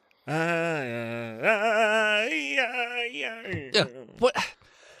 Yeah. What?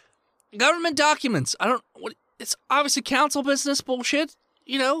 Government documents. I don't. What? It's obviously council business bullshit.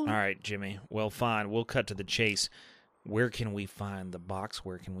 You know. All right, Jimmy. Well, fine. We'll cut to the chase. Where can we find the box?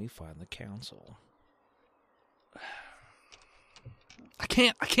 Where can we find the council? I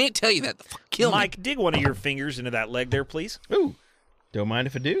can't tell you that. Kill Mike, dig one of your fingers into that leg there, please. Ooh, don't mind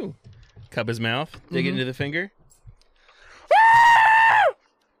if I do. Cup his mouth, dig it into the finger. me.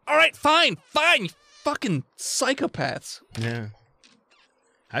 All right, fine. You fucking psychopaths. Yeah.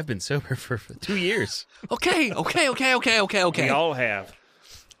 I've been sober for 2 years. Okay. We all have.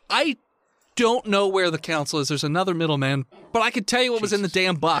 I don't know where the council is. There's another middleman, but I can tell you what was in the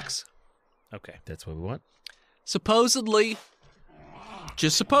damn box. Okay. That's what we want. Supposedly,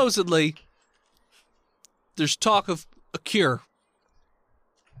 just supposedly, there's talk of a cure.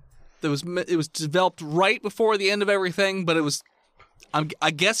 It was developed right before the end of everything, but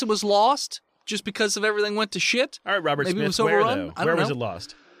I guess it was lost just because of everything went to shit. All right, Robert Maybe Smith, it was where, overrun? though? I don't Where know. was it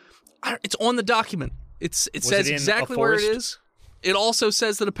lost? It's on the document. It says it in exactly a where it forest? is. It also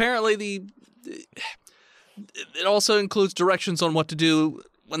says that apparently it also includes directions on what to do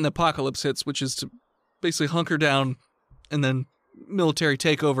when the apocalypse hits, which is to basically hunker down and then military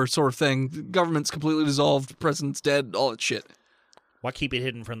takeover sort of thing. The government's completely dissolved, the president's dead, all that shit. Why keep it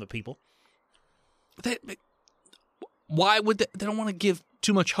hidden from the people? Why would they don't want to give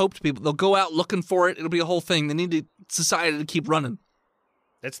too much hope to people. They'll go out looking for it. It'll be a whole thing. They need society to keep running.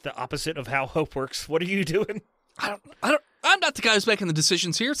 That's the opposite of how hope works. What are you doing? I'm not the guy who's making the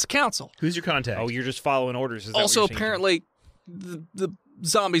decisions here. It's the council. Who's your contact? Oh, you're just following orders. Is that Also, what you're saying? apparently, the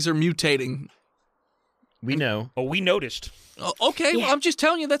zombies are mutating. We know. Oh, we noticed. Okay, well, I'm just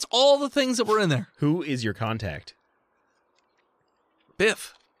telling you that's all the things that were in there. Who is your contact?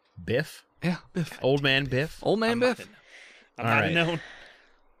 Biff. Biff? Yeah, Biff. Old man Biff? Old man Biff. I'm All not right. known.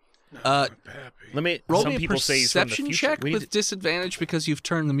 Let me Roll Some me a people say he's from the perception future. check with disadvantage because you've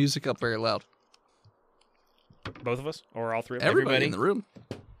turned the music up very loud. Both of us? Or all three of us? Everybody Everybody? in the room.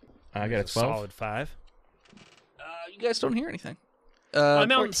 I got a 12. Solid 5. You guys don't hear anything. I'm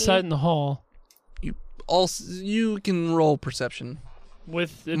 14. outside in the hall You can roll perception.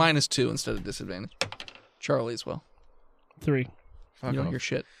 with -2 instead of disadvantage. Charlie as well. 3. You don't hear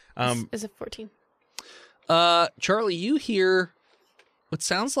shit. Is it 14? Charlie, you hear what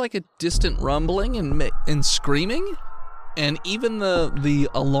sounds like a distant rumbling and screaming, and even the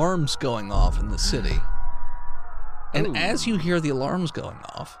alarms going off in the city. And as you hear the alarms going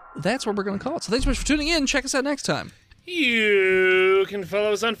off, that's where we're going to call it. So thanks so much for tuning in. Check us out next time. You can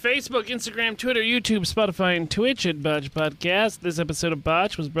follow us on Facebook, Instagram, Twitter, YouTube, Spotify, and Twitch at Botch Podcast. This episode of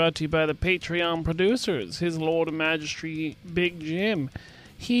Botch was brought to you by the Patreon producers, His Lord of Majesty, Big Jim.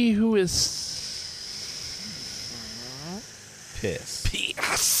 He who is Piss.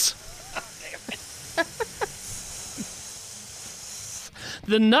 Peace.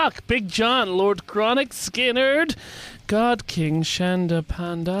 The Nuck, Big John, Lord Chronic, Skinnerd, God King, Shanda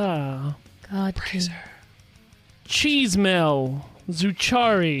Panda, God, Cheesemel,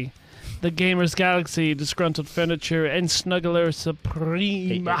 Zuchari, The Gamers Galaxy, Disgruntled Furniture, and Snuggler Hey,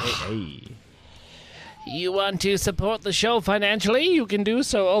 Supreme. hey. You want to support the show financially? You can do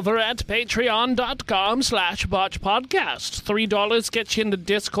so over at patreon.com/botchpodcast. $3 gets you into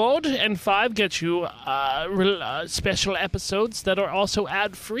Discord, and $5 gets you special episodes that are also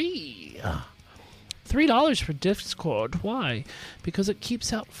ad-free. $3 for Discord. Why? Because it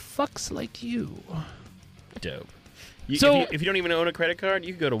keeps out fucks like you. Dope. So- if you don't even own a credit card,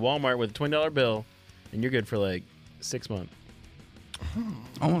 you can go to Walmart with a $20 bill, and you're good for like 6 months.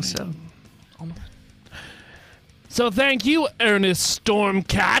 Almost 7. So thank you, Ernest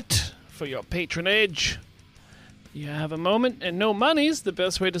Stormcat, for your patronage. You have a moment and no monies. The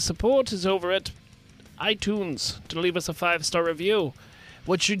best way to support is over at iTunes to leave us a 5-star review.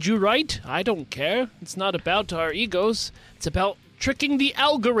 What should you write? I don't care. It's not about our egos. It's about tricking the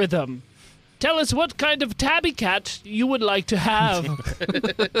algorithm. Tell us what kind of tabby cat you would like to have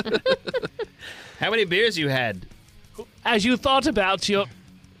How many beers you had? as you thought about your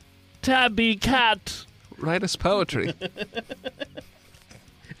tabby cat. Write us poetry.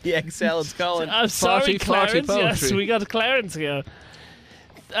 The egg salad's calling. I'm sorry, Farty, farty Clarence. Yes, poetry. we got Clarence here.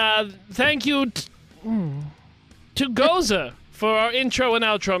 Thank you to Goza for our intro and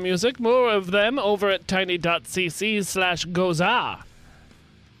outro music. More of them over at tiny.cc/Goza.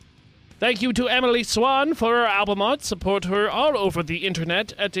 Thank you to Emily Swan for her album art. Support her all over the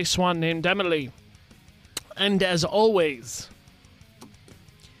internet at a swan named Emily. And as always,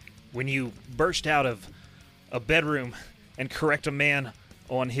 When you burst out of a bedroom and correct a man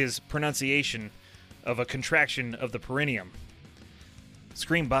on his pronunciation of a contraction of the perineum,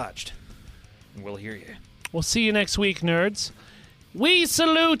 scream botched, and we'll hear you. we'll see you next week, nerds. We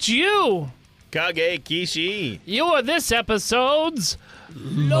salute you! Kage Kishi. You are this episode's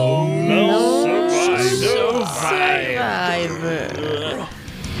Survivor.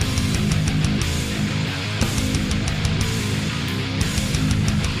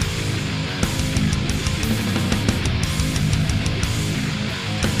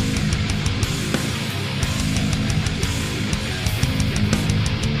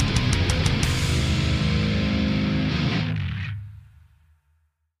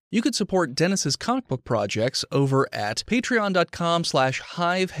 you could support Dennis's comic book projects over at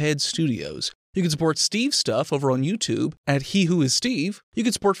patreon.com/hiveheadstudios. You can support Steve's stuff over on YouTube at He Who Is Steve. You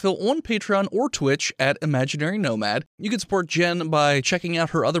can support Phil on Patreon or Twitch at Imaginary Nomad. You can support Jen by checking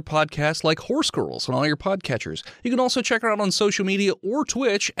out her other podcasts like Horse Girls on all your podcatchers. You can also check her out on social media or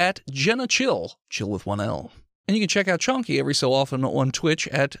Twitch at Jenna Chill, chill with one L. And you can check out Chonky every so often on Twitch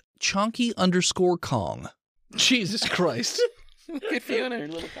at Chonky_Kong. Jesus Christ. Good for you in her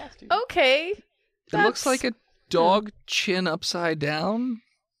little costume. Okay. It looks like a dog chin upside down.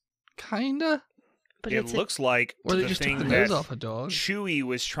 Kinda. But It looks like Or they the just took thing the that nose off a dog. Chewie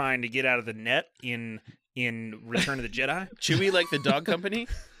was trying to get out of the net in Return of the Jedi. Chewie like the dog company?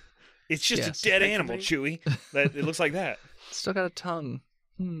 It's just Yes. a dead animal, Chewie. It looks like that. Still got a tongue.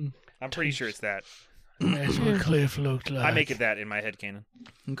 I'm pretty sure it's that. That's what Cliff looked like. I make it that in my head canon.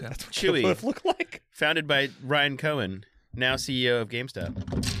 Okay. Chewie, Cliff look like. founded by Ryan Cohen, now CEO of GameStop.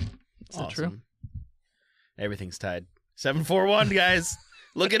 Is that true? Everything's tied. 741, guys.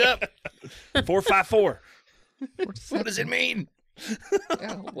 Look it up. 454. What does it mean?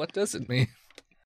 Yeah, what does it mean?